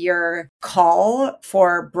up your call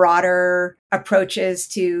for broader approaches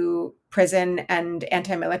to prison and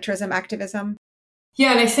anti-militarism activism?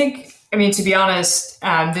 Yeah, and I think, to be honest,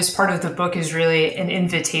 this part of the book is really an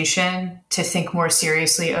invitation to think more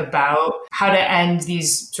seriously about how to end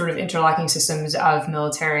these sort of interlocking systems of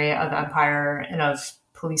military, of empire, and of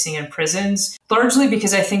policing and prisons, largely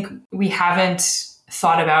because I think we haven't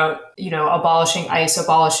thought about, abolishing ICE,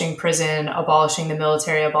 abolishing prison, abolishing the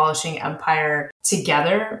military, abolishing empire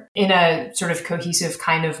together in a sort of cohesive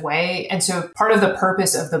kind of way. And so part of the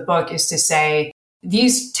purpose of the book is to say,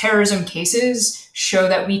 these terrorism cases show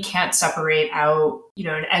that we can't separate out,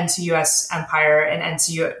 an end to US empire, an end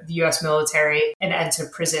to the US military, an end to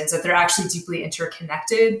prisons, that they're actually deeply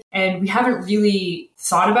interconnected. And we haven't really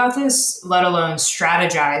thought about this, let alone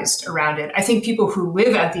strategized around it. I think people who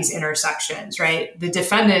live at these intersections, right, the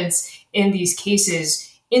defendants in these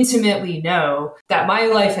cases intimately know that my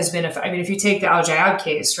life has been, if you take the Al-Jayab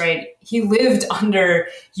case, right, he lived under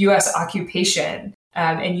US occupation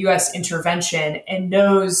and US intervention, and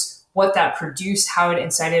knows what that produced, how it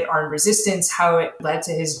incited armed resistance, how it led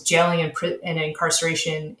to his jailing and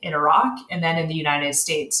incarceration in Iraq and then in the United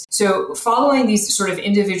States. So following these sort of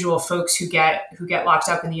individual folks who get locked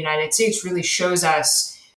up in the United States really shows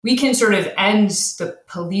us we can sort of end the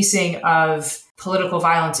policing of political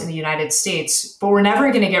violence in the United States, but we're never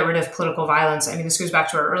going to get rid of political violence. I mean, this goes back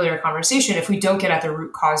to our earlier conversation. If we don't get at the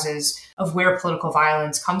root causes of where political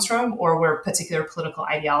violence comes from or where particular political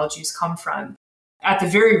ideologies come from, at the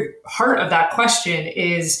very heart of that question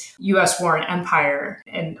is U.S. war and empire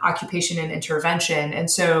and occupation and intervention. And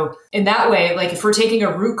so in that way, like if we're taking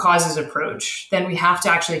a root causes approach, then we have to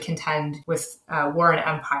actually contend with war and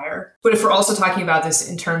empire. But if we're also talking about this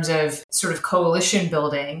in terms of sort of coalition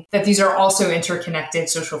building, that these are also interconnected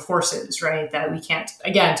social forces, right? That we can't,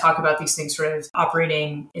 again, talk about these things sort of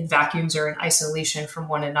operating in vacuums or in isolation from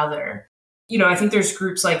one another. I think there's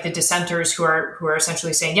groups like the dissenters who are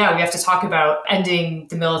essentially saying, yeah, we have to talk about ending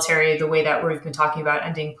the military the way that we've been talking about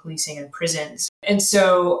ending policing and prisons. And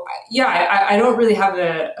so, yeah, I don't really have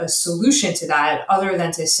a solution to that other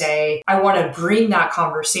than to say, I want to bring that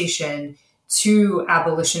conversation to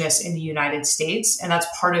abolitionists in the United States. And that's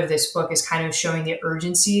part of this book, is kind of showing the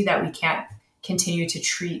urgency that we can't continue to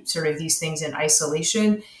treat sort of these things in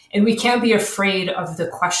isolation. And we can't be afraid of the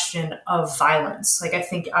question of violence. Like, I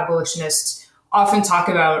think abolitionists often talk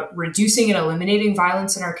about reducing and eliminating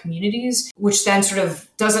violence in our communities, which then sort of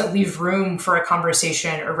doesn't leave room for a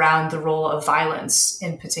conversation around the role of violence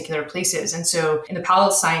in particular places. And so in the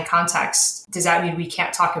Palestine context, does that mean we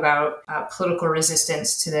can't talk about political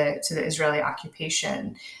resistance to the Israeli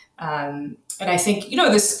occupation? And I think,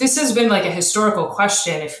 this has been like a historical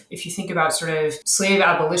question. If you think about sort of slave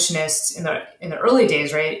abolitionists in the early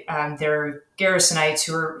days, right? There are Garrisonites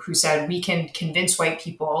who said we can convince white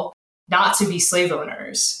people not to be slave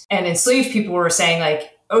owners. And enslaved people were saying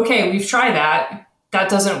like, okay, we've tried that. That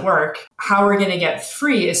doesn't work. How we're going to get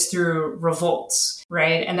free is through revolts,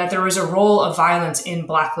 right? And that there was a role of violence in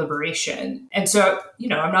Black liberation. And so,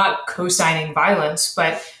 I'm not co-signing violence,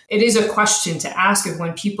 but it is a question to ask of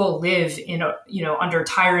when people live in, under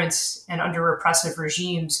tyrants and under repressive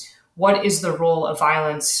regimes, what is the role of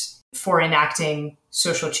violence for enacting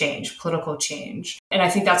social change, political change? And I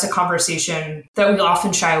think that's a conversation that we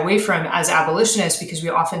often shy away from as abolitionists, because we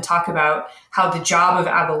often talk about how the job of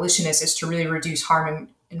abolitionists is to really reduce harm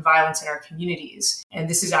and violence in our communities. And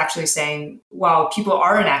this is actually saying, well, people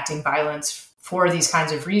are enacting violence for these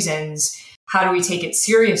kinds of reasons. How do we take it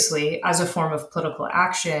seriously as a form of political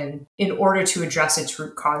action in order to address its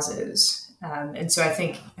root causes? And so I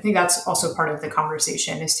think that's also part of the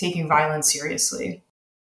conversation, is taking violence seriously.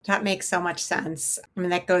 That makes so much sense. I mean,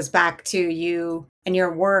 that goes back to you and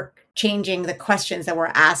your work changing the questions that we're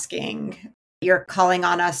asking. You're calling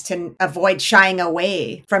on us to avoid shying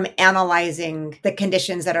away from analyzing the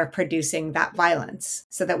conditions that are producing that violence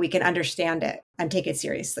so that we can understand it and take it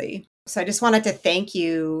seriously. So I just wanted to thank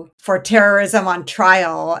you for Terrorism on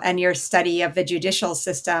Trial and your study of the judicial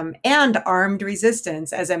system and armed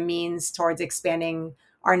resistance as a means towards expanding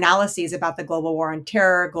our analyses about the global war on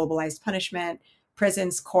terror, globalized punishment,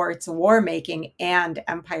 prisons, courts, war making, and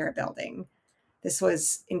empire building. This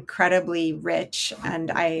was incredibly rich,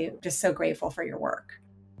 and I'm just so grateful for your work.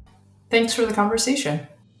 Thanks for the conversation.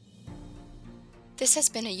 This has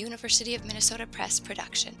been a University of Minnesota Press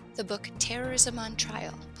production. The book Terrorism on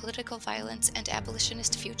Trial, Political Violence and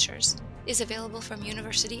Abolitionist Futures is available from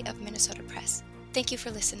University of Minnesota Press. Thank you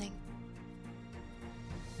for listening.